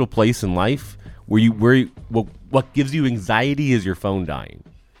special place in life where what gives you anxiety is your phone dying,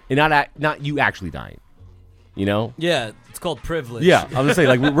 and not you actually dying. You know? Yeah, it's called privilege. Yeah, I was gonna say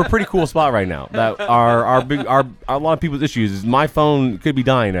like we're a pretty cool spot right now. That a lot of people's issues is my phone could be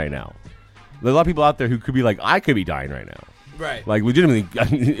dying right now. There's a lot of people out there who could be like, I could be dying right now. Right. Like legitimately,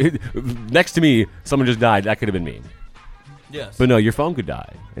 next to me, someone just died. That could have been me. Yes. But no, your phone could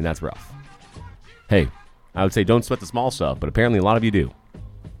die, and that's rough. Hey, I would say don't sweat the small stuff, but apparently a lot of you do.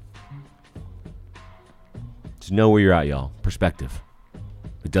 Just know where you're at, y'all. Perspective.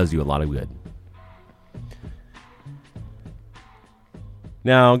 It does you a lot of good.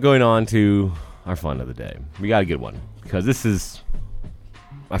 Now, going on to our fun of the day. We got a good one, because this is...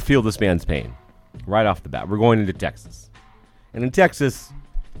 I feel this man's pain right off the bat. We're going into Texas. And in Texas,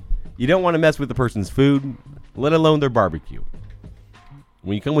 you don't want to mess with the person's food, let alone their barbecue.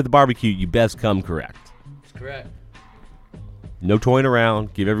 When you come with the barbecue, you best come correct. That's correct. No toying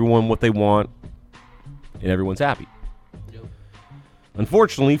around. Give everyone what they want, and everyone's happy. Yep.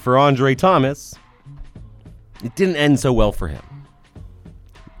 Unfortunately for Andre Thomas, it didn't end so well for him.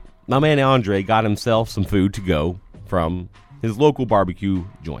 My man Andre got himself some food to go from his local barbecue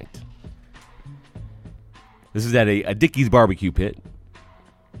joint. This is at a Dickey's barbecue pit,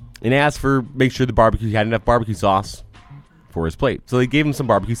 and asked for make sure the barbecue had enough barbecue sauce for his plate. So they gave him some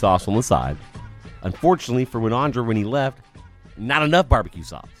barbecue sauce on the side. Unfortunately for when he left, not enough barbecue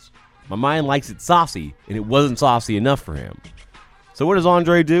sauce. My mind likes it saucy, and it wasn't saucy enough for him. So what does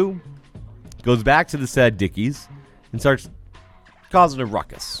Andre do? Goes back to the said Dickies and starts causing a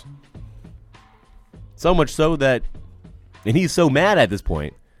ruckus. So much so that, and he's so mad at this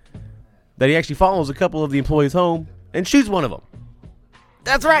point, that he actually follows a couple of the employees home and shoots one of them.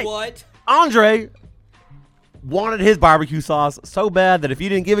 That's right. What? Andre wanted his barbecue sauce so bad that if you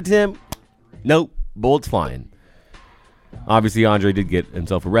didn't give it to him, nope, bullets flying. Obviously, Andre did get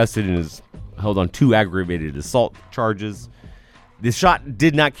himself arrested and is held on 2 aggravated assault charges. This shot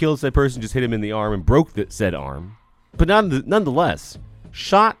did not kill said person, just hit him in the arm and broke the said arm. But nonetheless,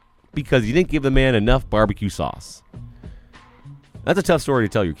 shot because you didn't give the man enough barbecue sauce. That's a tough story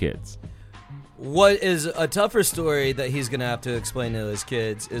to tell your kids. What is a tougher story that he's going to have to explain to his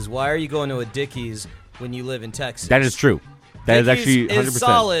kids is why are you going to a Dickies when you live in Texas? That is true. That is actually 100%. Is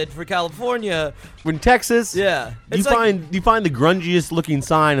solid for California. In Texas, Yeah. you It's like- find the grungiest looking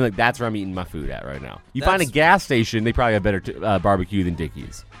sign, and like that's where I'm eating my food at right now. You find a That's- gas station, they probably have better barbecue than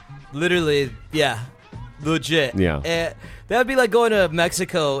Dickies. Literally, yeah. Legit. Yeah. That would be like going to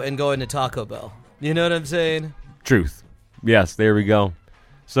Mexico and going to Taco Bell. You know what I'm saying? Truth. Yes, there we go.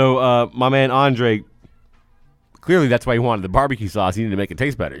 So my man Andre, clearly that's why he wanted the barbecue sauce. He needed to make it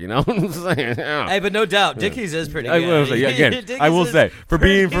taste better, you know? Hey, but no doubt, Dickies is pretty I good. will say, yeah, again, Dickies I will is say, for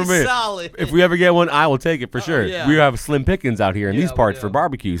being pretty for me, solid. if we ever get one, I will take it for sure. yeah. We have slim pickings out here in Yeah, these we parts do. for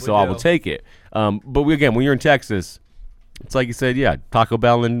barbecue, so We I will do. take it. But again, when you're in Texas, it's like you said, yeah, Taco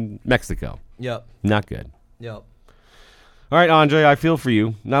Bell in Mexico. Yep. Not good. Yep. All right, Andre, I feel for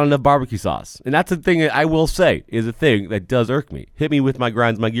you. Not enough barbecue sauce. And that's the thing that I will say is a thing that does irk me. Hit me with my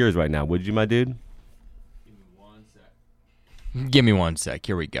grinds my gears right now, would you, my dude? Give me 1 sec.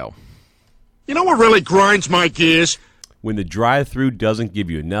 Here we go. You know what really grinds my gears? When the drive-thru doesn't give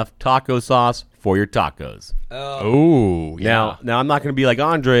you enough taco sauce for your tacos. Oh, yeah. Now I'm not going to be like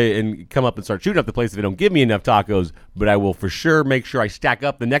Andre and come up and start shooting up the place if they don't give me enough tacos, but I will for sure make sure I stack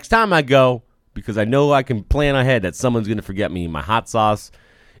up the next time I go because I know I can plan ahead that someone's going to forget me my hot sauce.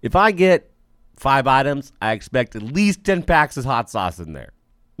 If I get 5 items, I expect at least 10 packs of hot sauce in there.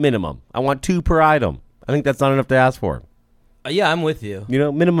 Minimum. I want 2 per item. I think that's not enough to ask for. Yeah, I'm with you. You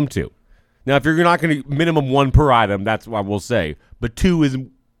know, minimum 2. Now, if you're not going to minimum 1 per item, that's what I will say. But 2 is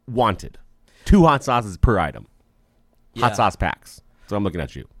wanted. 2 hot sauces per item. Yeah. Hot sauce packs. So I'm looking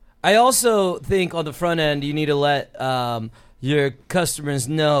at you. I also think on the front end, you need to let your customers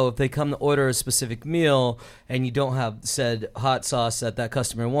know if they come to order a specific meal and you don't have said hot sauce that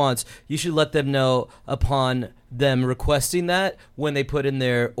customer wants, you should let them know upon them requesting that when they put in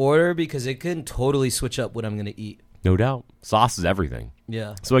their order because it can totally switch up what I'm going to eat. No doubt. Sauce is everything.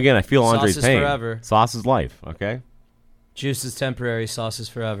 Yeah. So again, I feel Sauce Andre's is pain. forever. Sauce is life, okay? Juice is temporary, sauce is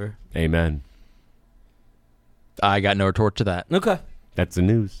forever. Amen. I got no retort to that. Okay. That's the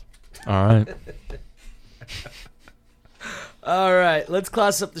news. All right. All right, let's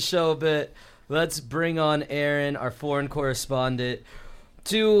class up the show a bit. Let's bring on Aaron, our foreign correspondent,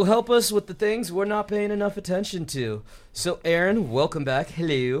 to help us with the things we're not paying enough attention to. So, Aaron, welcome back.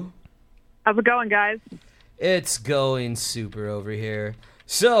 Hello. How's it going, guys? It's going super over here.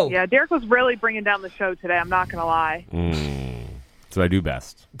 So, Yeah, Derek was really bringing down the show today. I'm not going to lie. That's what I do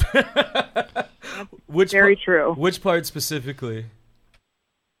best. which Very true. Which part specifically?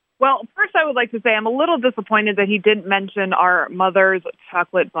 Well, first I would like to say I'm a little disappointed that he didn't mention our mother's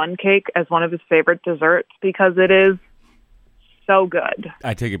chocolate bun cake as one of his favorite desserts because it is so good.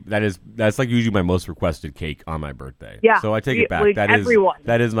 I take it that's like usually my most requested cake on my birthday. Yeah, So I take it back. like everyone.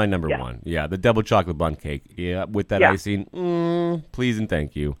 That is my number Yeah. one. Yeah, the double chocolate bun cake. Yeah, with that Yeah. icing. Please and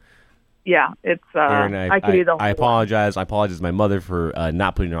thank you. Yeah, it's Aaron, I could eat the whole I one. apologize. I apologize to my mother for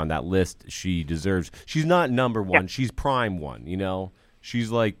not putting her on that list. She deserves. She's not number one. Yeah. She's prime one. You know.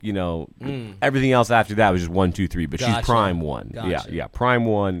 She's like, you know, everything else after that was just 1, 2, 3. But she's Gotcha. prime one. Gotcha. Yeah, prime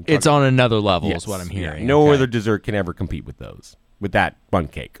one. It's on another level Yes, is what I'm yeah. hearing. No Okay. other dessert can ever compete with those. With that bun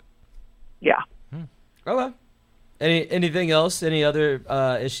cake. Yeah. Okay. Anything else? Any other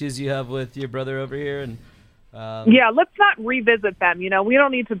issues you have with your brother over here? And Yeah, let's not revisit them. You know, we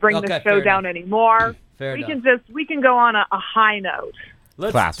don't need to bring Okay, the fair show down enough. anymore. Fair we enough. we can go on a high note.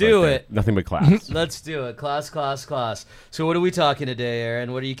 Let's Class do right there. it. Nothing but class. Let's do it. Class. So what are we talking today,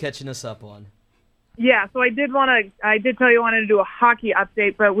 Aaron? What are you catching us up on? Yeah, so I did tell you I wanted to do a hockey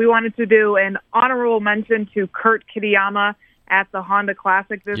update, but we wanted to do an honorable mention to Kurt Kitayama at the Honda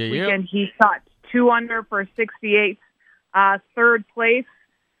Classic this Yeah. weekend. He shot 2 under for 68th, third place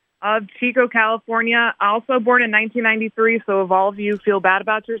of Chico, California. Also born in 1993, so if all of you feel bad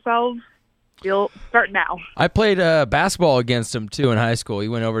about yourselves, you'll start now. I played basketball against him, too, in high school. He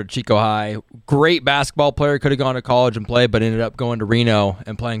went over to Chico High. Great basketball player. Could have gone to college and played, but ended up going to Reno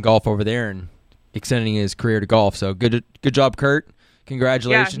and playing golf over there and extending his career to golf. So good job, Kurt.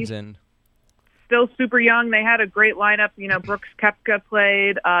 congratulations. Yeah, and still super young. They had a great lineup. Brooks Koepka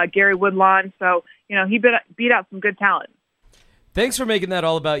played, Gary Woodlawn. So, he beat out some good talent. Thanks for making that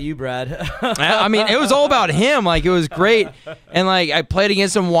all about you, Brad. I mean, it was all about him. Like, it was great. And, I played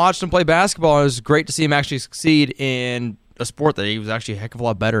against him, watched him play basketball, and it was great to see him actually succeed in a sport that he was actually a heck of a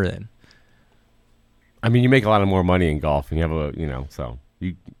lot better in. I mean, you make a lot of more money in golf, and you have so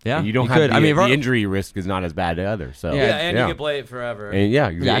you don't have could. the injury risk is not as bad to others. So you can play it forever. And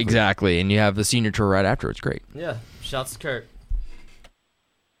exactly. Yeah, exactly. And you have the senior tour right after. It's great. Yeah, shouts to Kurt.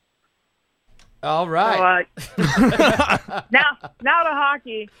 All right. So, now to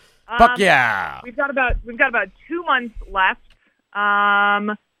hockey. Fuck yeah! We've got about 2 months left.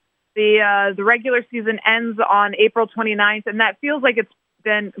 The regular season ends on April 29th, and that feels like it's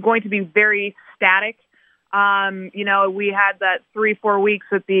been going to be very static. We had that 3-4 weeks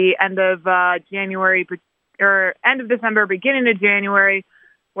at the end of January or end of December, beginning of January,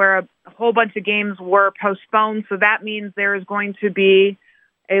 where a whole bunch of games were postponed. So that means there is going to be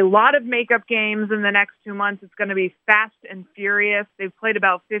a lot of makeup games in the next 2 months. It's going to be fast and furious. They've played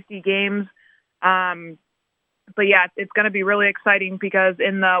about 50 games. But yeah, it's going to be really exciting because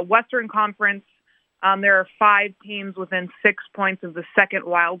in the Western Conference, there are 5 teams within 6 points of the second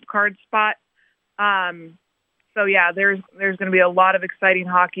wild card spot. So yeah, there's going to be a lot of exciting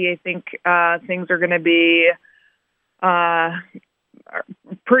hockey. I think things are going to be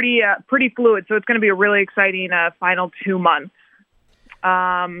pretty fluid. So it's going to be a really exciting final 2 months.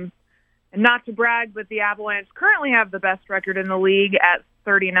 And not to brag, but the Avalanche currently have the best record in the league at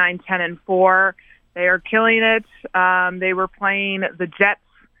 39-10-4. They are killing it. They were playing the Jets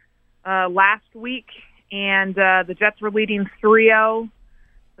last week, and the Jets were leading 3-0,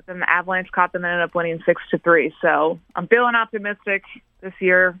 but then the Avalanche caught them and ended up winning 6-3. So I'm feeling optimistic this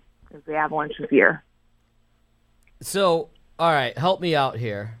year is the Avalanche's year. So, all right, help me out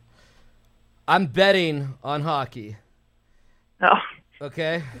here. I'm betting on hockey. Oh.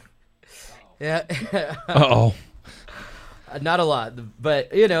 Okay? Yeah. Uh-oh. Not a lot, but,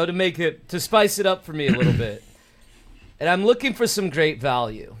 to spice it up for me a little bit. And I'm looking for some great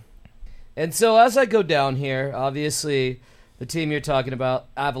value. And so as I go down here, obviously the team you're talking about,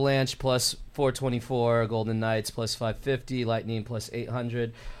 Avalanche plus 424, Golden Knights plus 550, Lightning plus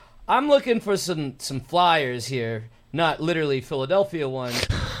 800. I'm looking for some Flyers here, not literally Philadelphia ones,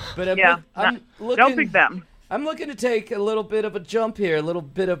 but I'm looking. Don't pick them. I'm looking to take a little bit of a jump here, a little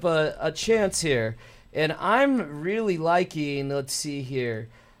bit of a chance here. And I'm really liking, let's see here,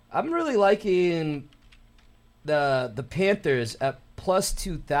 I'm really liking the Panthers at plus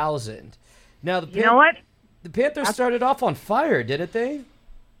 2,000. Now, you know what? The Panthers started off on fire, didn't they?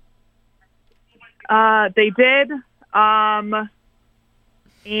 They did. And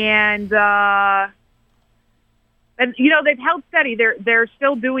they've held steady. They're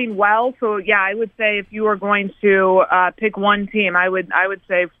still doing well. So yeah, I would say if you were going to pick one team, I would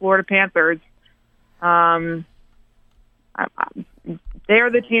say Florida Panthers. They're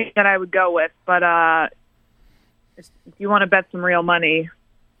the team that I would go with. But if you want to bet some real money,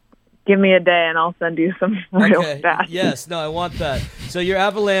 give me a day and I'll send you some real stats. Yes, no, I want that. So your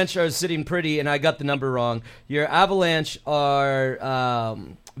Avalanche are sitting pretty, and I got the number wrong. Your Avalanche are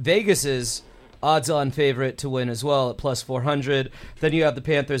Vegas's odds-on favorite to win as well at plus 400. Then you have the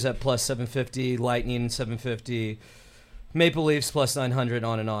Panthers at plus 750, Lightning 750, Maple Leafs plus 900,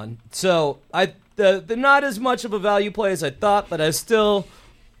 on and on. So they're not as much of a value play as I thought, but I still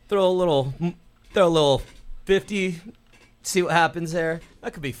throw a little 50, see what happens there.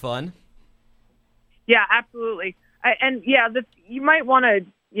 That could be fun. Yeah, absolutely. You might want to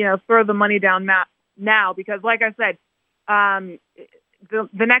throw the money down now because, like I said,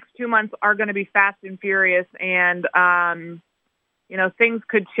 the next 2 months are going to be fast and furious, and things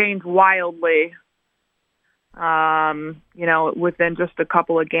could change wildly. Within just a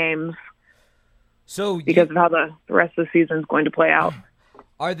couple of games. So because of how the rest of the season is going to play out.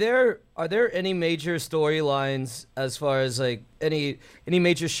 Are there any major storylines as far as like any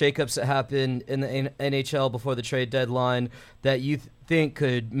major shakeups that happened in the NHL before the trade deadline that you think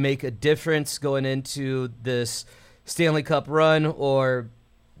could make a difference going into this Stanley Cup run, or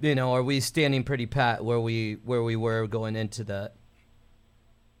are we standing pretty pat where we were going into that?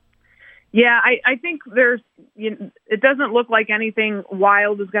 Yeah, I think it doesn't look like anything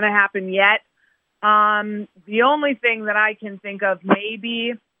wild is going to happen yet. The only thing that I can think of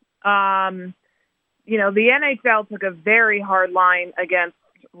maybe, the NHL took a very hard line against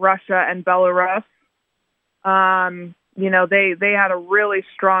Russia and Belarus. They had a really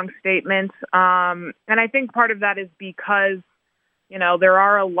strong statement. And I think part of that is because, there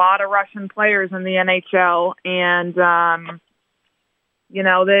are a lot of Russian players in the NHL, and,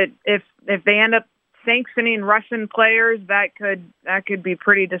 that if they end up sanctioning Russian players, that could be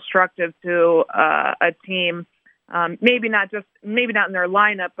pretty destructive to a team. Maybe not in their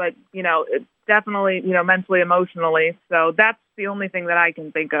lineup, but definitely mentally, emotionally. So that's the only thing that I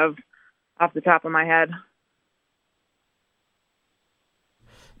can think of off the top of my head.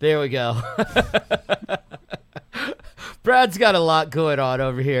 There we go. Brad's got a lot going on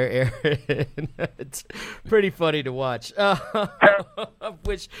over here, Aaron. It's pretty funny to watch. I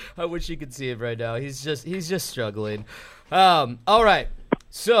wish you could see him right now. He's just struggling. All right,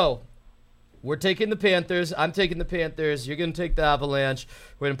 so we're taking the Panthers. I'm taking the Panthers. You're gonna take the Avalanche.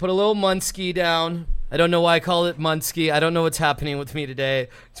 We're gonna put a little Munski down. I don't know why I call it Munski. I don't know what's happening with me today.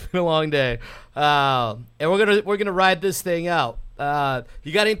 It's been a long day, and we're gonna ride this thing out.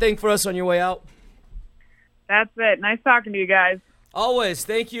 You got anything for us on your way out? That's it. Nice talking to you guys. Always.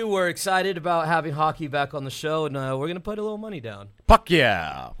 Thank you. We're excited about having hockey back on the show, and we're going to put a little money down. Fuck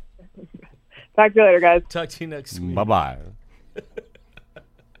yeah. Talk to you later, guys. Talk to you next week. Bye-bye.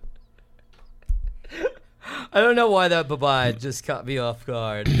 I don't know why that bye-bye just caught me off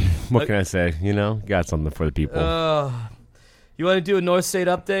guard. What can I say? Got something for the people. You want to do a North State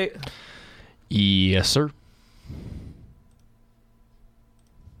update? Yes, sir.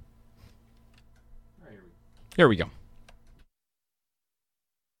 Here we go.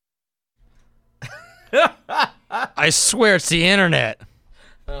 I swear it's the internet.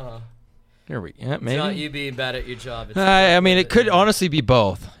 Here we go. Maybe. It's not you being bad at your job. It's I mean, it could honestly be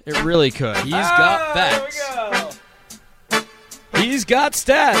both. It really could. He's got facts. There we go. He's got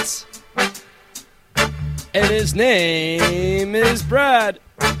stats. And his name is Brad.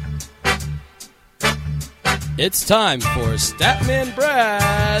 It's time for Statman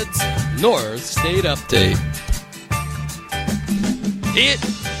Brad's North State Update. It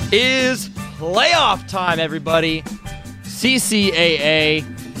is playoff time, everybody. CCAA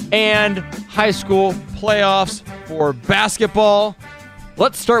and high school playoffs for basketball.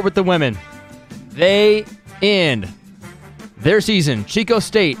 Let's start with the women. They end their season, Chico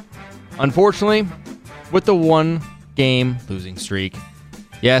State, unfortunately, with the 1-game losing streak.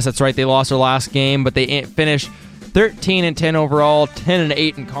 Yes, that's right. They lost their last game, but they finished 13-10 overall,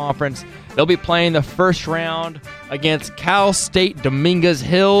 10-8 in conference. They'll be playing the first round against Cal State Dominguez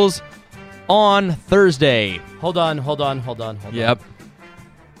Hills on Thursday. Hold on. Yep.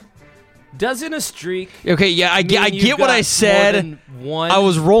 Doesn't a streak... Okay, yeah, I get what I said. I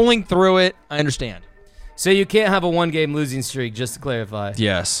was rolling through it. I understand. So you can't have a 1-game losing streak, just to clarify.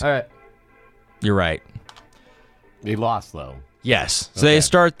 Yes. All right. You're right. They lost, though. Yes. So they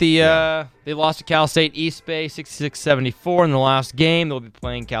start they lost to Cal State East Bay 66-74 in the last game. They'll be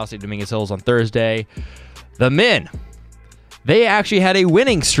playing Cal State Dominguez Hills on Thursday. The men, they actually had a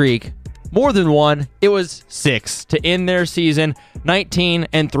winning streak. More than one. It was 6 to end their season.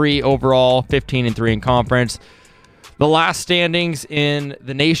 19-3 overall, 15-3 in conference. The last standings in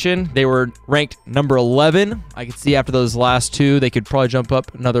the nation, they were ranked number 11. I could see after those last two, they could probably jump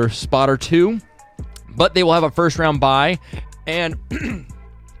up another spot or two. But they will have a first-round bye. And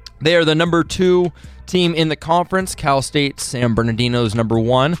they are the number 2 team in the conference. Cal State San Bernardino is number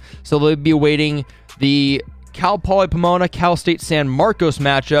 1. So they'll be awaiting the Cal Poly Pomona, Cal State San Marcos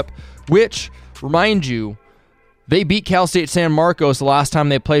matchup, which, remind you, they beat Cal State San Marcos the last time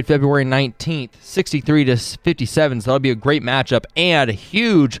they played February 19th, 63-57. So that'll be a great matchup and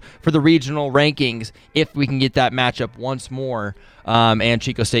huge for the regional rankings if we can get that matchup once more. And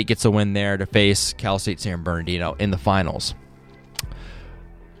Chico State gets a win there to face Cal State San Bernardino in the finals.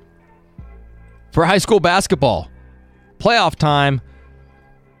 For high school basketball, playoff time,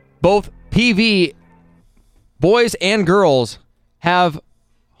 both PV boys and girls have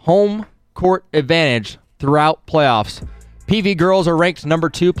home court advantage throughout playoffs. PV girls are ranked number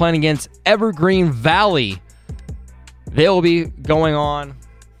 2, playing against Evergreen Valley. They will be going on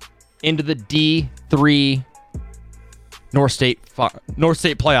into the D3 North State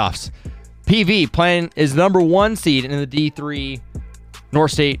playoffs. PV is number 1 seed in the D3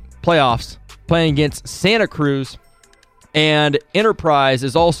 North State playoffs, playing against Santa Cruz, and Enterprise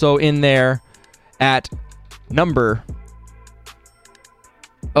is also in there at number...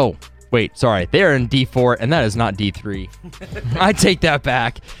 Oh, wait, sorry. They're in D4, and that is not D3. I take that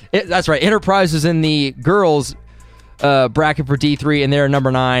back. That's right. Enterprise is in the girls' bracket for D3, and they're number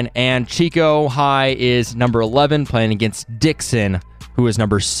 9. And Chico High is number 11, playing against Dixon, who is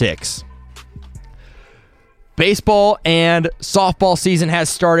number 6. Baseball and softball season has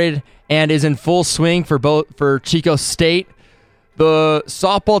started and is in full swing for Chico State. The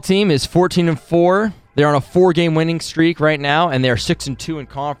softball team is 14-4. They're on a 4-game winning streak right now, and they're 6-2 in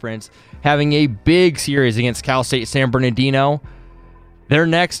conference, having a big series against Cal State San Bernardino. Their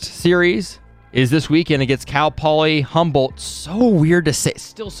next series is this weekend against Cal Poly Humboldt. So weird to say.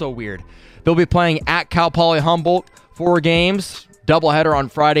 Still so weird. They'll be playing at Cal Poly Humboldt 4 games, doubleheader on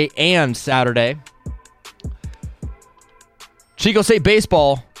Friday and Saturday. Chico State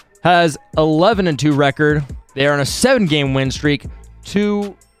Baseball has 11-2 record. They are on a 7-game win streak.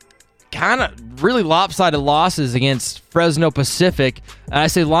 2 kind of really lopsided losses against Fresno Pacific. And I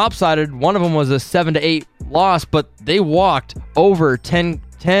say lopsided, one of them was a 7-8 loss, but they walked over 10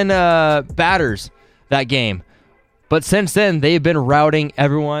 batters that game. But since then, they've been routing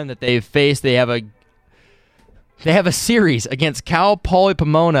everyone that they've faced. They have a series against Cal Poly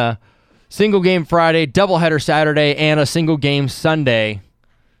Pomona, single game Friday, doubleheader Saturday, and a single game Sunday.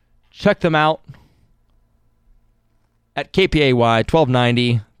 Check them out at KPAY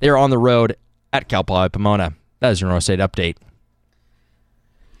 1290. They are on the road at Cal Poly Pomona. That is your North State update.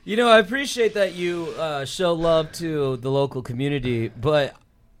 You know, I appreciate that you show love to the local community, but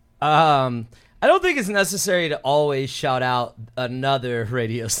I don't think it's necessary to always shout out another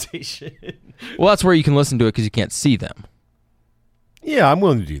radio station. Well, that's where you can listen to it because you can't see them. Yeah, I'm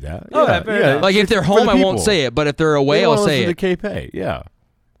willing to do that. Oh, yeah, fair enough. Like if they're home, I won't say it, but if they're away, I'll say it. To KPay, yeah.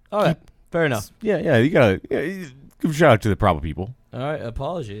 All right, fair enough. Yeah, you gotta give a shout out to the proper people. All right,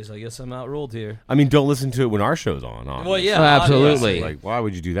 apologies. I guess I'm outruled here. I mean, don't listen to it when our show's on. Well, yeah, Oh, absolutely. Like, why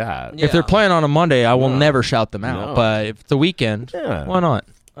would you do that? Yeah. If they're playing on a Monday, I will never shout them out. No. But if it's a weekend, Yeah. why not?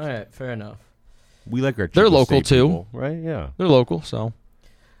 All right, fair enough. We like our They're Chico local, State too. people, right? Yeah. They're local, so.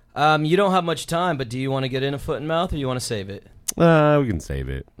 You don't have much time, but do you want to get in a foot and mouth, or you want to save it? We can save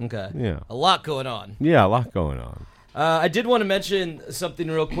it. Okay. Yeah. A lot going on. Yeah, a lot going on. I did want to mention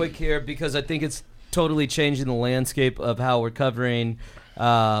something real quick here because I think it's totally changing the landscape of how we're covering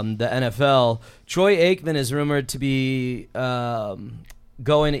the NFL. Troy Aikman is rumored to be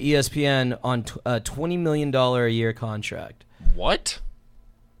going to ESPN on a $20 million a year contract. What?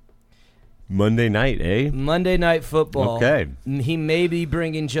 Monday night, eh? Monday Night Football. Okay. He may be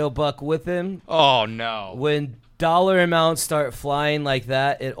bringing Joe Buck with him. Oh, no. When dollar amounts start flying like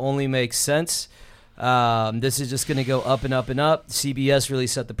that, it only makes sense. This is just going to go up and up and up. CBS really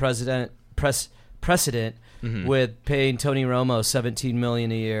set the precedent with paying Tony Romo $17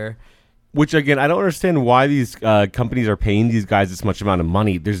 million a year. Which, again, I don't understand why these companies are paying these guys this much amount of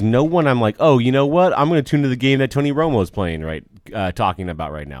money. There's no one I'm like, oh, you know what? I'm going to tune to the game that Tony Romo is playing talking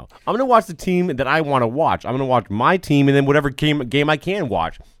about right now. I'm going to watch the team that I want to watch. I'm going to watch my team and then whatever game I can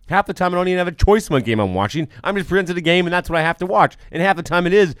watch. Half the time I don't even have a choice in what game I'm watching. I'm just presented a game and that's what I have to watch. And half the time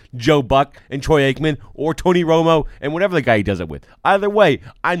it is Joe Buck and Troy Aikman or Tony Romo and whatever the guy he does it with. Either way,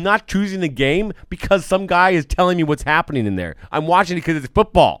 I'm not choosing the game because some guy is telling me what's happening in there. I'm watching it because it's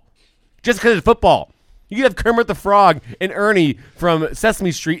football. Just because it's football. You could have Kermit the Frog and Ernie from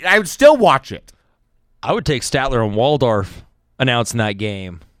Sesame Street, and I would still watch it. I would take Statler and Waldorf announcing that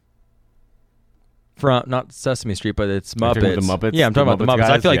game. From not Sesame Street, but it's You're talking Muppets. about the Muppets? Yeah, I'm talking The about the Muppets Muppets.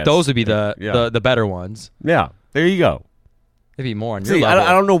 I guys? feel like Yes. those would be Yeah. the better ones. Yeah, there you go. Maybe more on your See, level.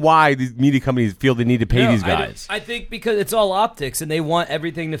 I don't know why these media companies feel they need to pay No, these guys. I think because it's all optics, and they want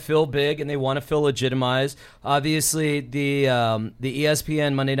everything to feel big, and they want to feel legitimized. Obviously, the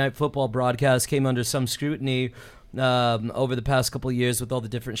ESPN Monday Night Football broadcast came under some scrutiny over the past couple of years with all the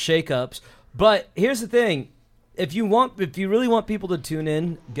different shakeups. But here's the thing: if you really want people to tune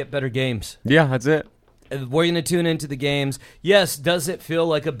in, get better games. Yeah, that's it. We're going to tune into the games. Yes, does it feel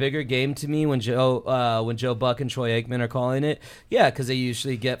like a bigger game to me when Joe Buck and Troy Aikman are calling it? Yeah, because they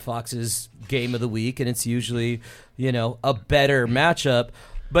usually get Fox's game of the week, and it's usually, a better matchup.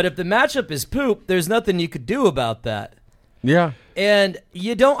 But if the matchup is poop, there's nothing you could do about that. Yeah. And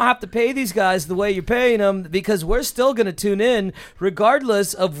you don't have to pay these guys the way you're paying them because we're still going to tune in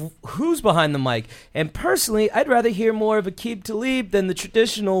regardless of who's behind the mic. And personally, I'd rather hear more of Aqib Talib than the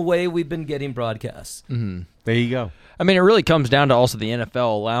traditional way we've been getting broadcasts. Mm-hmm. There you go. I mean, it really comes down to also the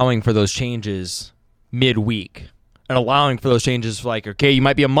NFL allowing for those changes midweek and allowing for those changes. Like, okay, you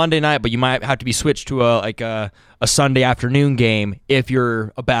might be a Monday night, but you might have to be switched to a Sunday afternoon game if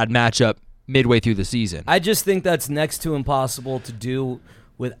you're a bad matchup midway through the season. I just think that's next to impossible to do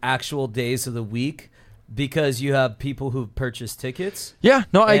with actual days of the week because you have people who've purchased tickets. Yeah,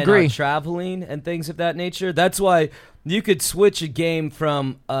 no, I and agree. Are traveling and things of that nature. That's why you could switch a game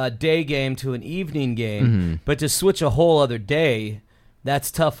from a day game to an evening game, but to switch a whole other day,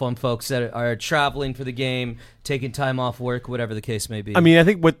 that's tough on folks that are traveling for the game, taking time off work, whatever the case may be. I mean, I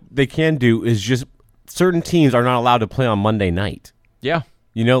think what they can do is just certain teams are not allowed to play on Monday night. Yeah.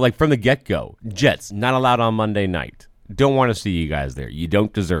 Like from the get-go, Jets, not allowed on Monday night. Don't want to see you guys there. You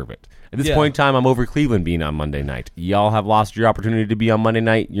don't deserve it. At this point in time, I'm over Cleveland being on Monday night. Y'all have lost your opportunity to be on Monday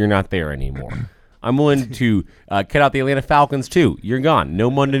night. You're not there anymore. I'm willing to cut out the Atlanta Falcons too. You're gone. No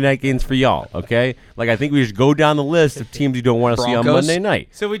Monday night games for y'all. Okay. Like I think we should go down the list of teams you don't want to see on Broncos? Monday night.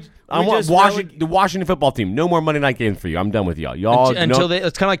 So we I want just the Washington football team. No more Monday night games for you. I'm done with y'all. Y'all Until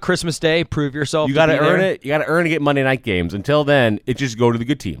it's kind of like Christmas Day. Prove yourself. you got to earn it. You got to earn to get Monday night games. Until then, it just go to the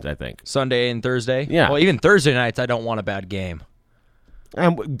good teams. I think. Sunday and Thursday. Yeah. Well, even Thursday nights, I don't want a bad game.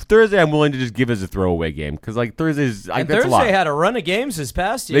 Thursday, I'm willing to just give as a throwaway game because like Thursday's And that's a lot. Thursday had a run of games this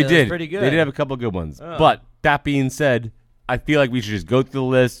past year. They That did. was pretty good. They did have a couple of good ones. But that being said, I feel like we should just go through the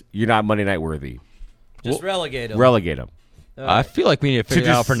list. You're not Monday night worthy. Just relegate them. Relegate them I feel like we need to figure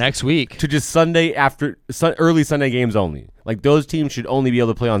it out for next week. to just Sunday after early Sunday games only. Like those teams should only be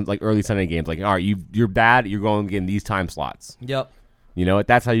able to play on like early Sunday games. Like all right, you're bad. You're going to get in these time slots. Yep. You know what?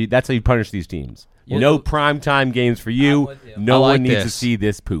 That's how you punish these teams. No prime time games for I'm you. with you. No I like one needs to this. see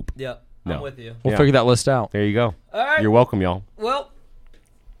this poop. Yep. No. I'm with you. We'll Yeah. figure that list out. There you go. All right. You're welcome, y'all. Well,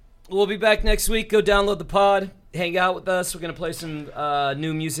 we'll be back next week. Go download the pod. Hang out with us. We're going to play some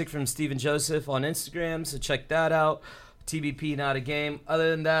new music from Steven Joseph on Instagram, so check that out. TBP, not a game.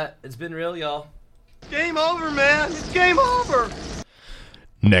 Other than that, it's been real, y'all. Game over, man. It's game over.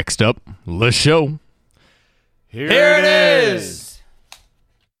 Next up, let's show. Here it is.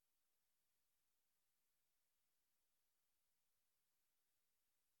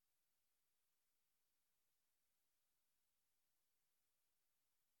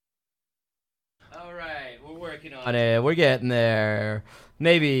 All right, we're working on it. We're getting there.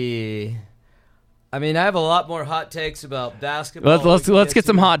 Maybe. I mean, I have a lot more hot takes about basketball. Let's get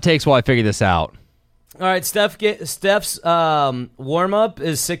some hot takes while I figure this out. All right, Steph's warm up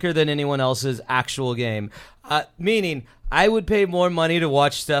is sicker than anyone else's actual game. Meaning, I would pay more money to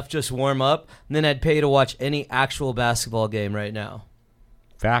watch Steph just warm up than I'd pay to watch any actual basketball game right now.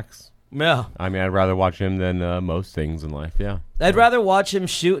 Facts. Yeah, I mean, I'd rather watch him than most things in life. Yeah. I'd rather watch him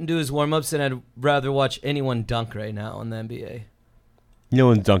shoot and do his warm ups than I'd rather watch anyone dunk right now in the NBA. No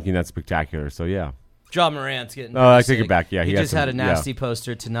one's dunking that spectacular, so yeah. Ja Morant's getting. Oh, I pretty take it sick. back. Yeah, he he has just had a some- nasty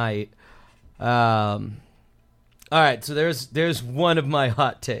poster tonight. All right, so there's one of my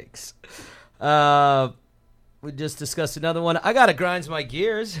hot takes. We just discussed another one. I gotta grinds my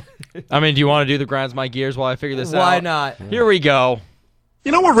gears. I mean, do you want to do the grinds my gears while I figure this out? Why not? Here we go.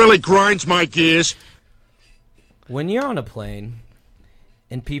 You know what really grinds my gears? When you're on a plane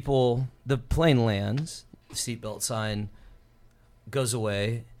and the plane lands, the seatbelt sign goes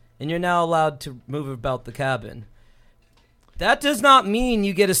away, and you're now allowed to move about the cabin. That does not mean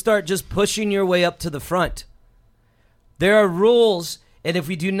you get to start just pushing your way up to the front. There are rules, and if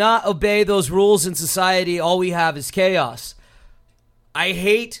we do not obey those rules in society, all we have is chaos. I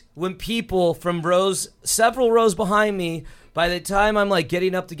hate when people from several rows behind me, by the time I'm like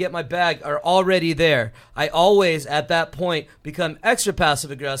getting up to get my bag, are already there. I always, at that point, become extra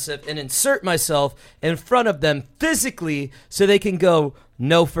passive aggressive and insert myself in front of them physically so they can go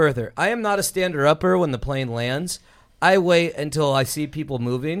no further. I am not a stander-upper when the plane lands. I wait until I see people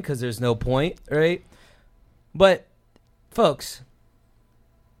moving because there's no point, right? But, folks,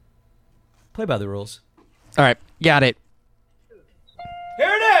 play by the rules. All right, got it. Here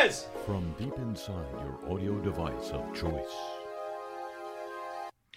it is! From deep inside your audio device of choice.